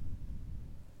with.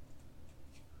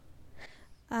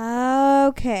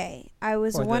 Okay, I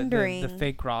was Or wondering. The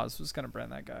fake Roz was going to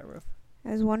brand that guy with.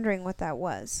 I was wondering what that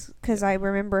was, because I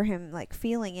remember him like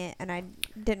feeling it, and I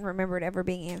didn't remember it ever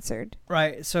being answered.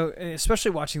 Right. So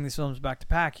especially watching these films back to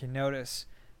back, you notice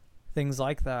things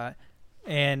like that,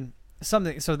 and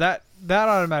something. So that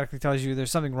automatically tells you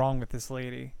there's something wrong with this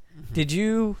lady. Mm-hmm. Did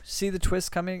you see the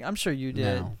twist coming? I'm sure you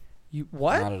did. No. You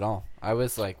what? Not at all. I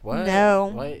was like, what?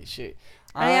 No. What? She,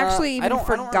 I actually even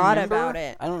forgot remember, about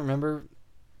it. I don't remember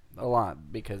a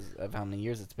lot because of how many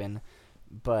years it's been,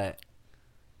 but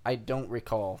I don't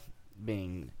recall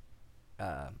being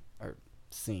or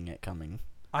seeing it coming.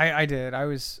 I did. I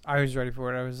was ready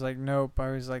for it. I was like, nope. I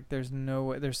was like, there's no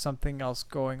way. There's something else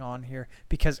going on here,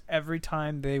 because every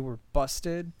time they were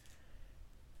busted,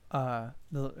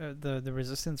 the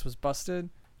resistance was busted.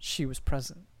 She was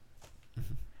present,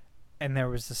 Mm-hmm. and there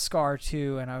was the scar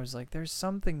too. And I was like, there's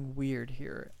something weird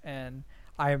here. And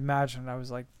I imagined, I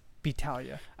was like, be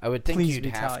Talia. I would think Please you'd be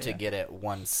have Talia. to get it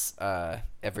once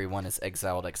everyone is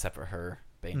exiled except for her.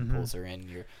 Bane Mm-hmm. pulls her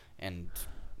in, and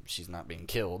she's not being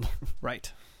killed.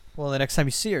 Right. Well, the next time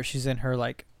you see her, she's in her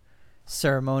like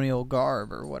ceremonial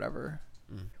garb or whatever.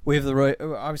 Mm. We have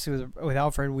obviously with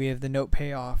Alfred, we have the note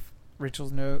payoff,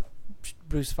 Rachel's note.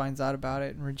 Bruce finds out about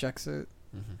it and rejects it.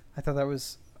 Mm-hmm. I thought that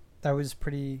was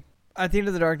pretty. At the end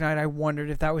of the Dark Knight, I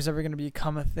wondered if that was ever going to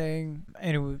become a thing,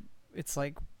 and it's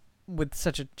like with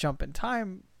such a jump in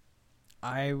time,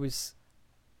 I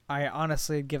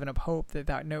honestly had given up hope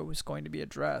that note was going to be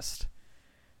addressed,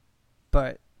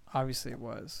 but obviously it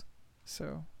was.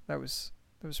 So that was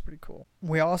pretty cool.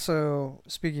 We also,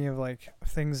 speaking of like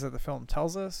things that the film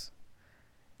tells us,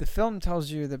 the film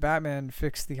tells you that Batman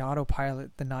fixed the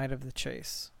autopilot the night of the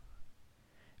chase,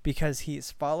 because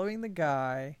he's following the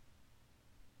guy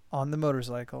on the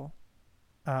motorcycle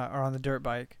or on the dirt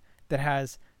bike that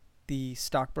has the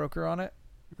stockbroker on it,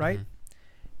 right?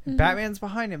 Mm-hmm. And Batman's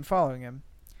behind him, following him,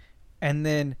 and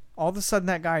then all of a sudden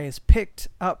that guy is picked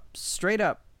up straight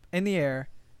up in the air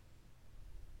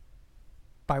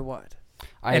by what?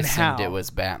 I And assumed how? it was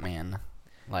Batman,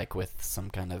 like with some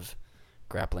kind of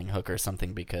grappling hook or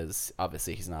something, because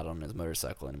obviously he's not on his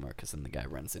motorcycle anymore, because then the guy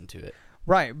runs into it.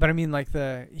 Right, but I mean, like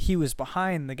he was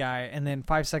behind the guy, and then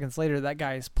 5 seconds later that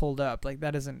guy is pulled up. Like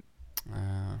that doesn't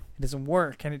it doesn't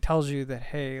work, and it tells you that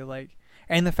hey, like,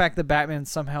 and the fact that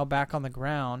Batman's somehow back on the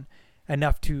ground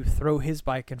enough to throw his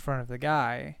bike in front of the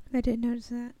guy. I did notice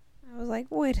that. I was like,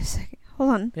 wait a second,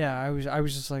 hold on. Yeah, I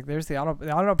was just like, there's the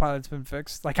autopilot's been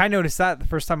fixed. Like I noticed that the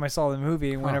first time I saw the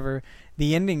movie, and whenever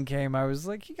the ending came, I was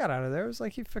like, he got out of there. It was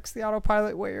like he fixed the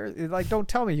autopilot way early. Like, don't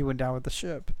tell me he went down with the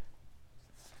ship.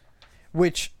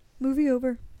 Which, Movie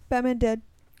over. Batman dead.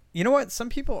 you know what? Some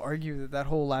people argue that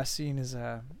whole last scene is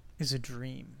a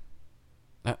dream.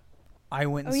 I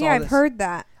went and Oh saw yeah, this. I've heard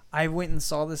that. I went and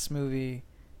saw this movie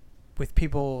with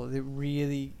people that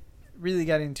really, really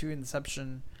got into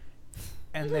Inception,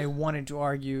 and they wanted to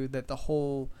argue that the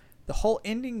whole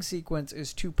ending sequence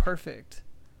is too perfect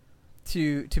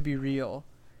to be real,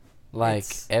 Like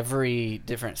It's every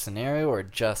different scenario, or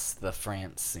just the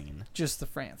France scene? just the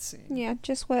France scene. Yeah,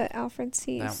 just what Alfred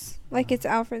sees. Like it's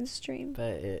Alfred's dream.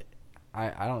 But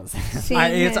I don't. Seeing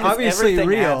it's his- obviously everything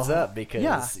real. adds up because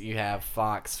Yeah. you have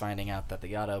Fox finding out that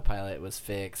the autopilot was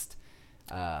fixed.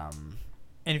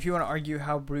 And if you want to argue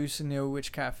how Bruce knew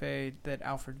which cafe that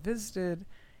Alfred visited,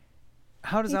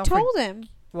 how does He Alfred... told him.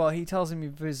 Well, he tells him he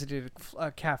visited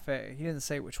a cafe. He didn't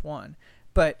say which one.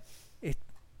 But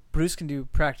Bruce can do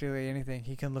practically anything.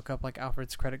 He can look up like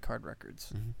Alfred's credit card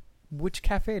records. Mm-hmm. Which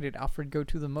cafe did Alfred go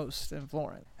to the most in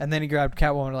Florence? And then he grabbed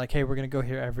Catwoman like, hey, we're going to go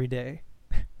here every day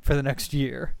for the next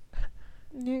year.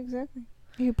 Yeah, exactly.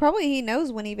 He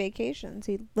knows when he vacations.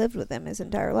 He lived with him his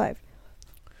entire life.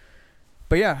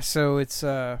 But yeah, so it's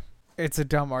a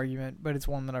dumb argument, but it's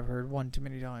one that I've heard one too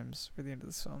many times for the end of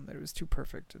this film, that it was too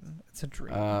perfect and it's a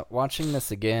dream. Watching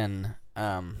this again,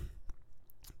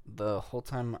 the whole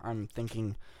time I'm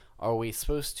thinking, are we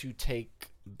supposed to take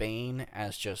Bane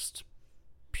as just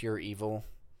pure evil?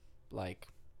 Like,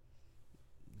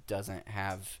 doesn't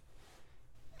have...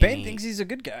 Bane thinks he's a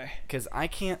good guy. Because I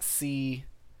can't see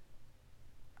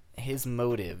his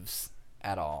motives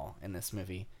at all in this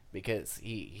movie. Because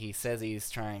he says he's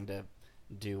trying to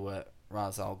do what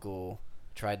Ra's al Ghul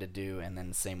tried to do, and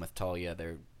then same with Talia.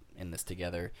 They're in this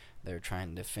together. They're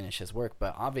trying to finish his work,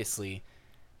 but obviously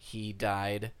he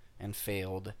died and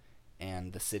failed,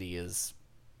 and the city is,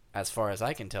 as far as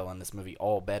I can tell in this movie,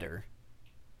 all better.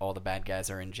 All the bad guys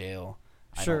are in jail.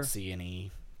 Sure. I don't see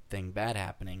anything bad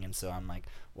happening, and so I'm like,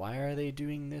 why are they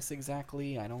doing this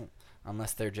exactly?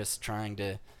 Unless they're just trying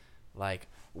to, like,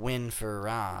 win for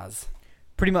Raz.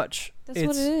 Pretty much. That's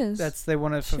what it is. They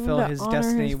want to She fulfill wanted to his honor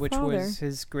destiny, his which father. was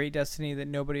his great destiny that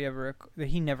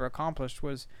he never accomplished,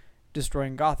 was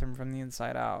destroying Gotham from the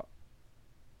inside out.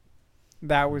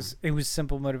 It was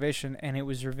simple motivation, and it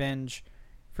was revenge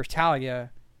for Talia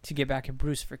to get back at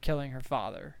Bruce for killing her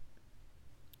father.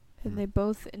 And they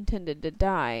both intended to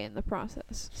die in the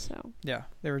process. So Yeah,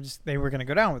 they were gonna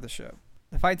go down with the ship.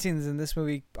 The fight scenes in this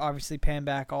movie obviously pan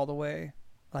back all the way.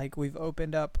 Like, we've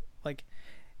opened up, like,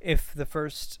 if the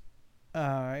first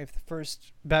Batman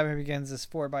Begins is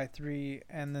 4:3,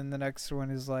 and then the next one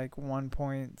is like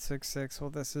 1.66. Well,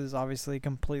 this is obviously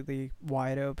completely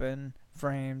wide open,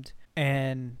 framed.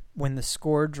 And when the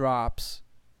score drops,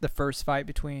 the first fight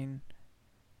between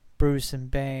Bruce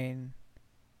and Bane,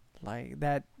 like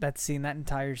that scene, that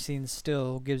entire scene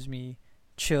still gives me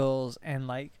chills, and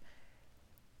like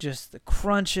just the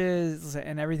crunches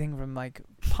and everything from like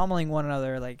pummeling one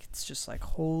another. Like, it's just like,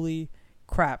 holy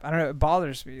crap. I don't know, it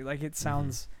bothers me. Like, it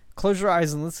sounds... Close your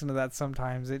eyes and listen to that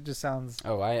sometimes. It just sounds...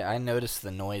 Oh, I noticed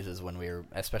the noises when we were...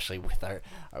 Especially with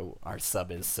our sub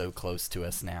is so close to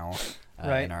us now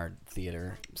Right. in our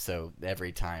theater. So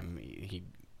every time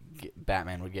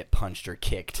Batman would get punched or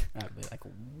kicked, I'd be like,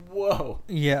 whoa.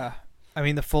 Yeah. I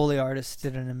mean, the Foley artist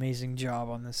did an amazing job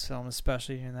on this film,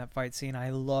 especially in that fight scene.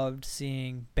 I loved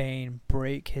seeing Bane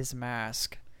break his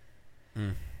mask.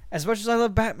 As much as I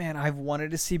love Batman, I've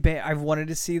wanted to see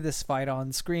this fight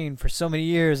on screen for so many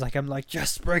years. Like, I'm like,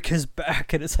 just break his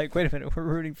back, and it's like, wait a minute, we're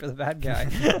rooting for the bad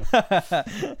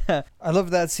guy. I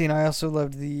loved that scene. I also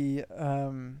loved the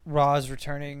Ra's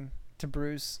returning to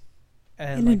Bruce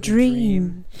and in like a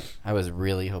dream. I was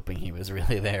really hoping he was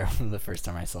really there the first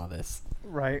time I saw this.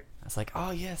 Right. I was like,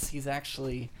 oh yes, he's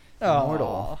actually Oh,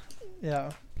 immortal.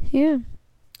 yeah. Yeah.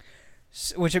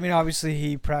 Which, I mean, obviously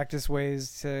he practiced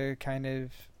ways to kind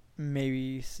of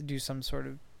maybe do some sort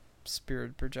of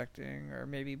spirit projecting, or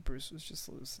maybe Bruce was just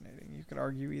hallucinating. You could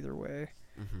argue either way.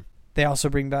 Mm-hmm. They also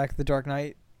bring back the Dark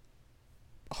Knight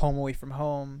Home Away from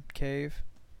Home cave,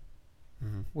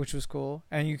 which was cool.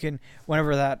 And you can,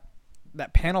 whenever that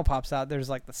panel pops out, there's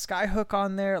like the skyhook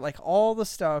on there. Like, all the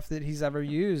stuff that he's ever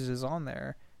used is on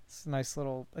there. It's a nice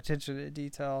little attention to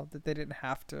detail that they didn't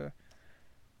have to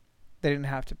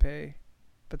pay,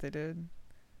 but they did.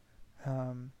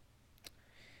 And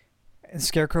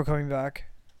Scarecrow coming back.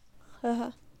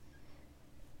 Uh-huh.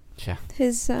 Yeah.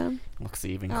 His Looks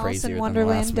even Alice crazier in than Wonderland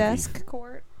the last movie. desk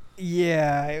court.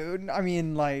 Yeah, I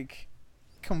mean, like,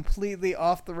 completely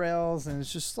off the rails, and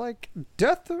it's just like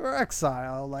death or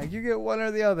exile. Like, you get one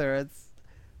or the other.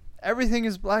 Everything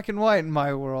is black and white in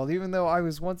my world, even though I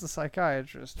was once a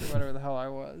psychiatrist or whatever the hell I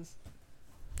was.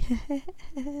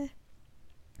 I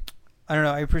don't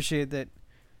know. I appreciate that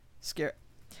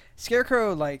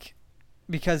Scarecrow, like,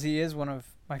 because he is one of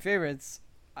my favorites,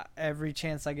 every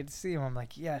chance I get to see him, I'm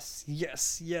like, yes,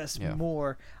 Yeah.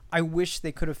 more. I wish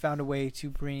they could have found a way to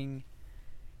bring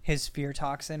his fear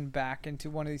toxin back into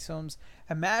one of these films.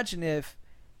 Imagine if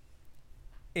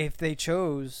they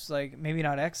chose, like, maybe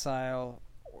not exile,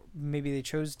 maybe they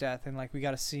chose death, and like we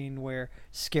got a scene where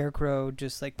Scarecrow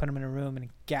just like put him in a room and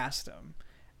gassed him,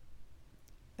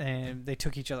 and they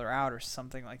took each other out or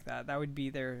something like that. That would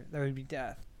be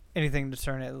death. Anything to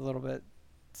turn it a little bit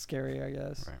scary, I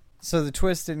guess. Right. So the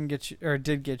twist didn't get you, or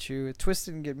did get you. The twist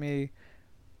didn't get me,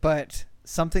 but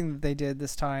something that they did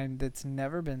this time that's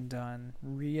never been done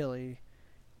really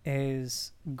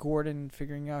is Gordon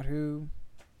figuring out who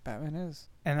Batman is,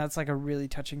 and that's like a really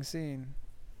touching scene.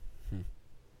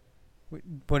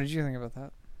 What did you think about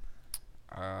that?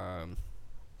 I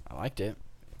liked it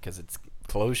because it's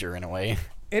closure in a way.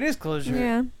 It is closure.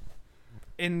 Yeah.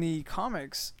 In the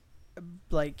comics,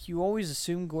 like you always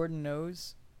assume Gordon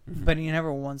knows, Mhm. but he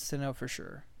never wants to know for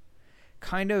sure.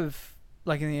 Kind of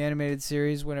like in the animated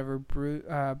series, whenever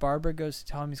Barbara goes to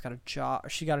tell him he's got a job,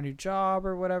 she got a new job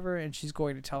or whatever, and she's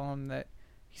going to tell him that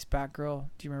he's Batgirl.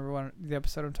 Do you remember the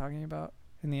episode I'm talking about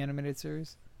in the animated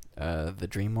series? The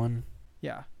dream one.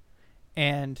 Yeah.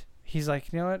 And he's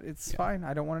like, you know what? It's Yeah. fine.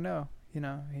 I don't want to know. You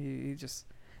know, he just,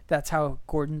 that's how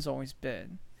Gordon's always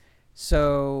been.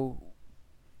 So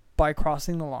by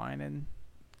crossing the line and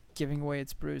giving away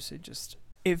it's Bruce,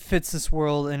 it fits this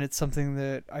world, and it's something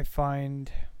that I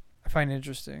find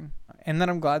interesting, and that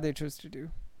I'm glad they chose to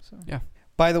do. So Yeah.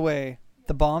 By the way,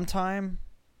 the bomb time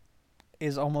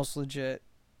is almost legit.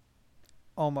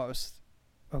 Almost.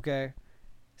 Okay.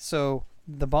 So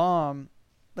the bomb,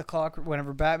 the clock,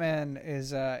 whenever Batman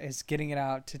is getting it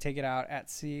out to take it out at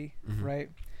sea, Mhm. right?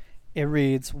 It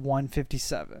reads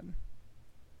 1:57,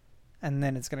 and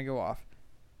then it's gonna go off.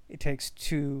 It takes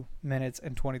 2 minutes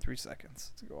and 23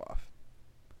 seconds to go off.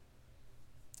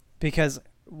 Because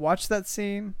watch that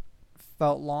scene,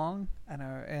 felt long,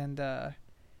 and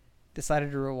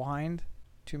decided to rewind.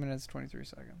 2 minutes 23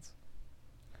 seconds.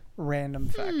 Random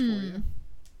fact for you.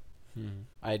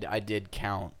 I did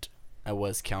count. I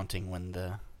was counting when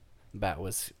the bat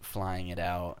was flying it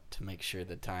out to make sure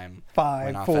the time went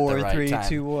 5, off 4, at the right 3, time,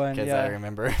 2, 1. because Yeah. I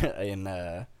remember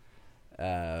in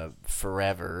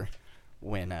Forever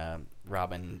when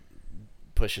Robin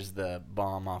pushes the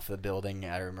bomb off the building.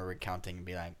 I remember counting and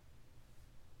be like,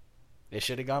 it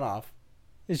should have gone off.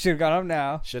 It should have gone up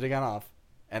now. Should have gone off.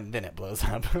 And then it blows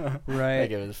up. Right.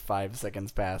 Like it was 5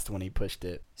 seconds past when he pushed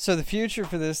it. So the future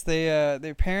for this, they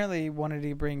apparently wanted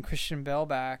to bring Christian Bale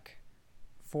back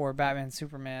for Batman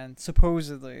Superman,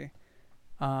 supposedly,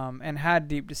 and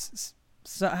had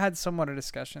had somewhat of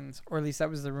discussions, or at least that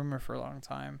was the rumor for a long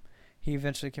time. He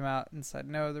eventually came out and said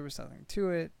no, there was nothing to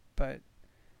it, but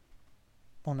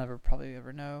we'll never probably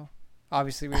ever know.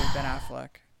 Obviously, we have Ben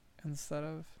Affleck instead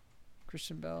of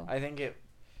Christian Bale. I think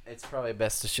it's probably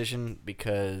best decision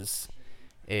because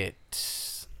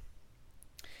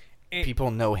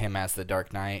people know him as the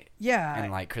Dark Knight, Yeah,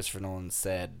 and like Christopher Nolan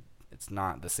said, it's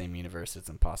not the same universe. It's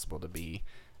impossible to be.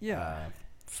 yeah,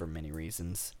 For many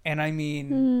reasons, and I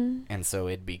mean, and so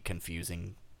it'd be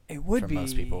confusing it would for be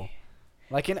most people.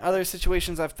 Like in other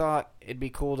situations, I've thought it'd be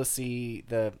cool to see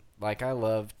I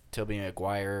love Tobey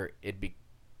Maguire. It'd be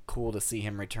cool to see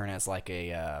him return as like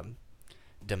a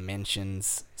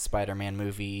Dimensions Spider-Man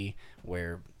movie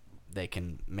where they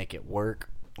can make it work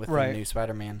with the Right. new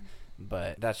Spider-Man.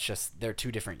 But that's just, they're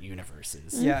two different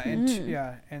universes. Yeah, and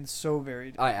Mhm. and so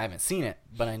very. I haven't seen it,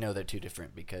 but I know they're two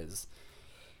different because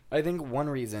I think one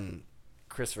reason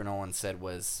Christopher Nolan said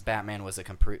was Batman was a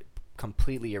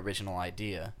completely original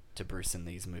idea to Bruce in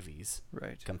these movies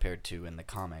Right. compared to in the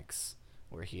comics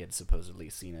where he had supposedly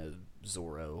seen a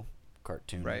Zorro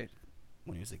cartoon Right.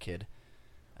 when he was a kid.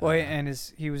 Well, and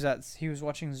he was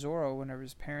watching Zorro whenever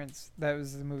his parents. That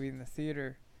was the movie in the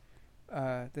theater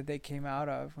that they came out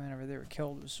of whenever they were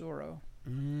killed with Zorro.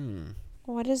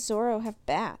 Why does Zorro have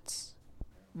bats?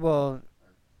 Well,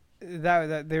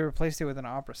 that they replaced it with an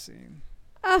opera scene.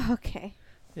 Oh, okay.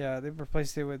 Yeah, they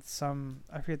replaced it with some.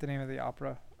 I forget the name of the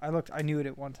opera. I knew it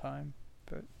at one time,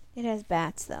 but It has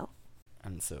bats, though.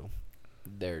 And so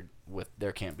there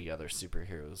can't be other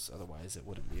superheroes, otherwise it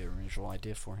wouldn't be an original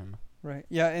idea for him. right.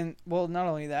 Yeah, and well, not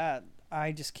only that,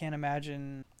 I just can't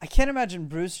imagine. I can't imagine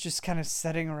Bruce just kind of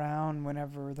sitting around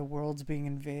whenever the world's being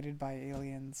invaded by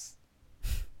aliens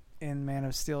in Man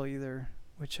of Steel either.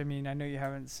 Which, I mean, I know you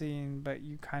haven't seen, but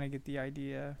you kind of get the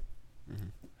idea.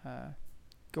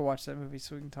 Go watch that movie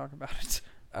so we can talk about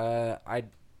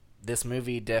it. This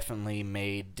movie definitely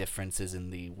made differences in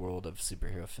the world of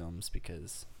superhero films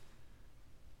because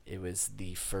it was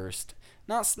the first,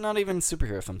 not even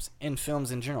superhero films, in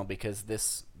films in general, because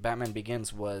this Batman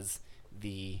Begins was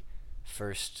the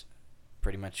first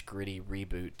pretty much gritty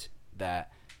reboot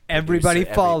that Everybody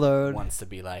followed. wants to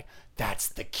be like, that's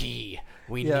the key.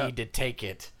 We Yeah. need to take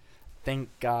it. Thank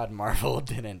God Marvel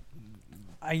didn't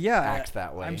act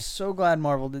that way. I'm so glad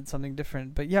Marvel did something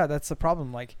different. But yeah, that's the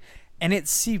problem. Like, and it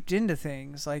seeped into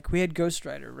things. Like, we had Ghost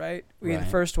Rider, right? We had the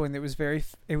first one that was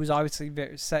it was obviously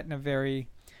set in a very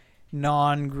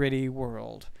non-gritty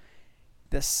world.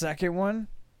 The second one,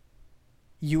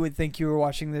 you would think you were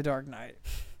watching The Dark Knight.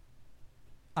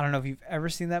 I don't know if you've ever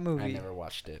seen that movie. I never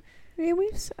watched it. Yeah,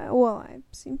 I've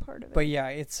seen part of it. But yeah,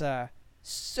 it's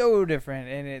so different,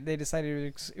 and they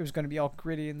decided it was going to be all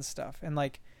gritty and stuff. And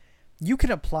like, you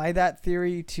can apply that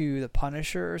theory to the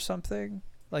Punisher or something.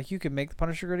 Like, you could make the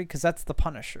Punisher gritty because that's the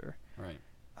Punisher. Right.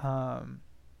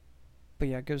 But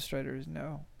yeah, Ghost Rider is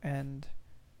no. And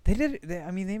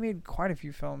they made quite a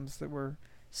few films that were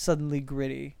suddenly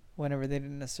gritty whenever they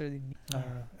didn't necessarily need.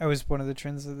 That was one of the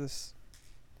trends of this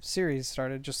series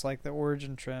started, just like the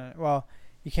origin trend. Well,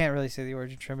 you can't really say the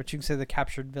origin trend, but you can say the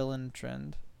captured villain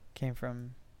trend came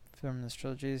from this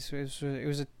trilogy. So it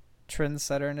was a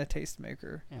trendsetter and a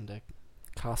tastemaker. And a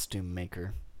costume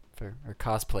maker or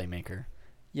cosplay maker.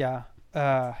 Yeah.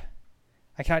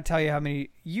 I cannot tell you how many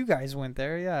you guys went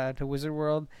there. Yeah, to Wizard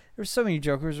World. There were so many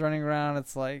Jokers running around.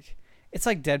 It's like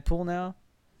Deadpool now.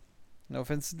 No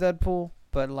offense to Deadpool,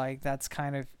 but like, that's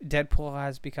kind of, Deadpool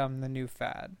has become the new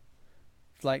fad.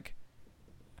 Like,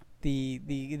 the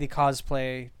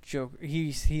cosplay Joker.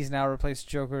 He's now replaced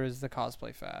Joker as the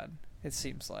cosplay fad. It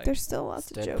seems like there's still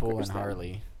lots of Deadpool Jokers. and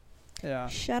Harley. Yeah.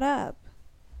 Shut up.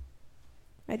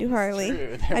 I do Harley.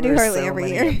 True. I do Harley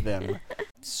every year. Of them.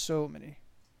 So many.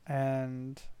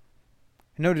 And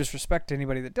no disrespect to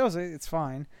anybody that does it. It's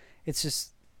fine. It's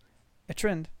just a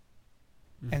trend.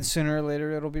 Mm-hmm. And sooner or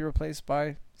later, it'll be replaced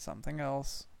by something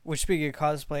else. Which, speaking of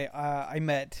cosplay, I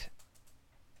met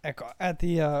at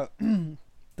the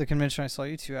the convention I saw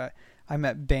you two at. I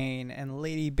met Bane and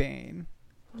Lady Bane.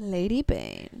 Lady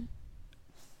Bane.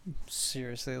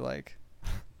 Seriously, like,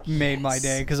 made my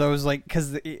day, because I was like,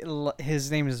 because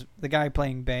his name is, the guy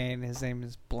playing Bane, his name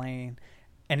is Blaine,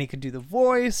 and he could do the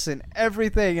voice and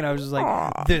everything, and I was just like,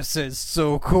 Aww. This is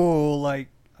so cool. Like,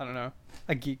 I don't know,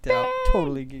 I geeked out,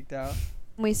 totally geeked out.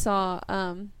 We saw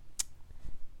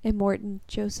Immortan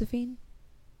Josephine.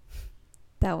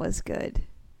 That was good.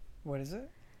 What is it?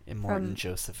 Immortan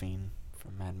Josephine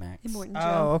from Mad Max. Immortan Oh,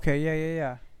 Joe. okay,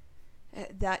 yeah.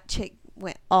 That chick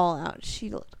went all out. She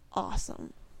looked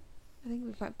awesome. I think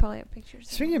we probably have pictures.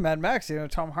 Speaking of Mad Max,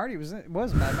 Tom Hardy was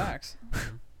Mad Max.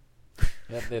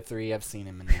 Yep, the three I've seen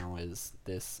him in now is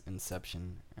this,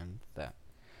 Inception, and that.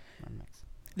 Mad Max.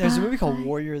 There's a movie called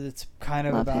Warrior that's kind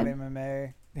of Love about him.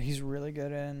 MMA that he's really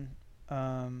good in.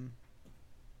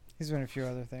 He's been in a few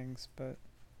other things, but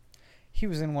he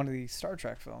was in one of the Star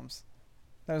Trek films.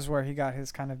 That was where he got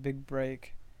his kind of big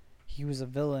break. He was a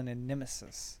villain in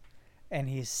Nemesis, and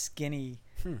he's skinny,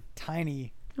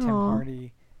 tiny Tim Aw.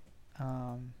 Hardy.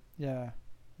 Yeah.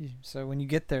 So when you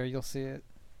get there, you'll see it.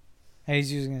 And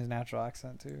he's using his natural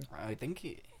accent too. I think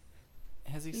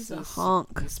He's a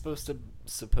honk. He's supposed to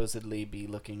supposedly be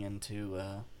looking into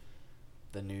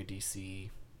the new DC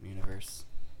universe.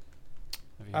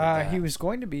 Have you heard that? He was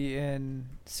going to be in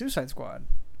Suicide Squad.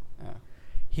 Oh.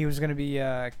 He was going to be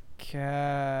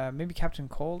maybe Captain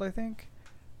Cold, I think.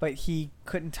 But he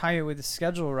couldn't tie it with the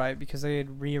schedule right because they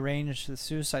had rearranged the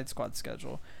Suicide Squad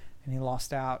schedule. And he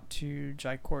lost out to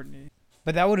Jai Courtney.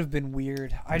 But that would have been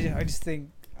weird. I just think...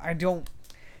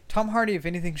 Tom Hardy, if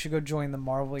anything, should go join the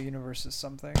Marvel Universe or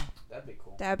something. That'd be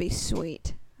cool. That'd be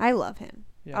sweet. I love him.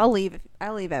 Yeah. I'll leave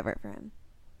Everett for him.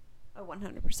 Oh,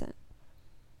 100%.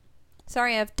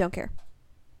 Sorry, Ev. Don't care.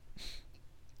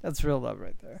 That's real love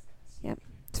right there.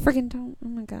 It's freaking Tom. Oh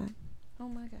my god.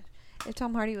 If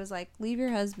Tom Hardy was like, leave your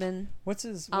husband,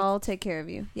 I'll take care of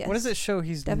you. Yes. What is it show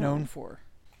he's Definitely. known for?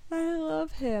 I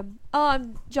love him.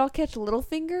 Did y'all catch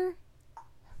Littlefinger?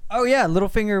 Oh yeah,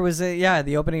 Littlefinger was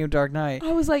the opening of Dark Knight.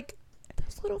 I was like,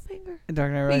 that's Littlefinger.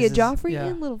 Dark Knight We Rises. get Joffrey yeah.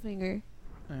 and Littlefinger.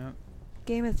 Yeah.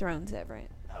 Game of Thrones,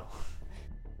 Everett.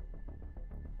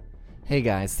 Hey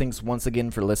guys, thanks once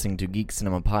again for listening to Geek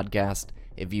Cinema Podcast.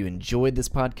 If you enjoyed this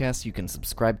podcast, you can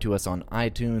subscribe to us on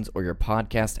iTunes or your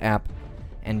podcast app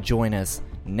and join us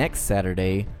next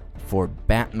Saturday for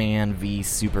Batman v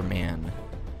Superman.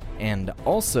 And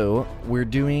also, we're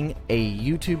doing a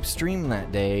YouTube stream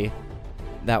that day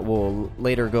that will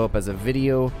later go up as a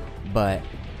video, but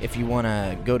if you want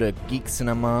to go to Geek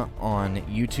Cinema on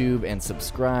YouTube and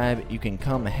subscribe, you can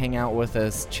come hang out with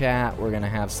us, chat. We're going to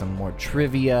have some more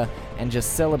trivia and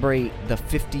just celebrate the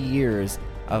 50 years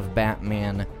of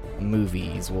Batman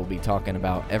movies. We'll be talking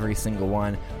about every single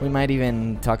one. We might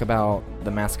even talk about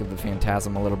The Mask of the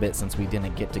Phantasm a little bit since we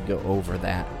didn't get to go over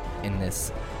that in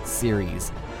this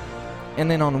series.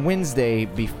 And then on Wednesday,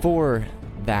 before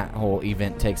that whole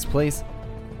event takes place,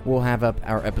 we'll have up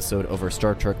our episode over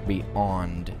Star Trek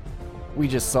Beyond. We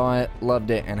just saw it,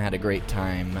 loved it, and had a great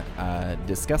time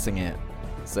discussing it.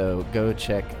 So go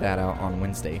check that out on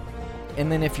Wednesday.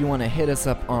 And then if you want to hit us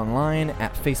up online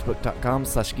at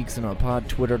facebook.com/geekcinemapod,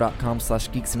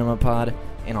 twitter.com/geekcinemapod,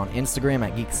 and on Instagram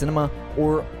at geekcinema,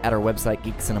 or at our website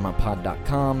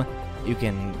geekcinemapod.com. You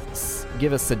can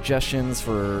give us suggestions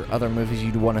for other movies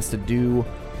you'd want us to do,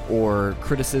 or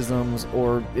criticisms,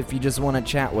 or if you just want to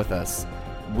chat with us.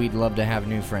 We'd love to have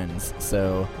new friends.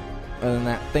 So other than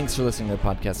that, thanks for listening to the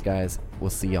podcast, guys. We'll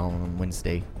see y'all on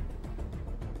Wednesday.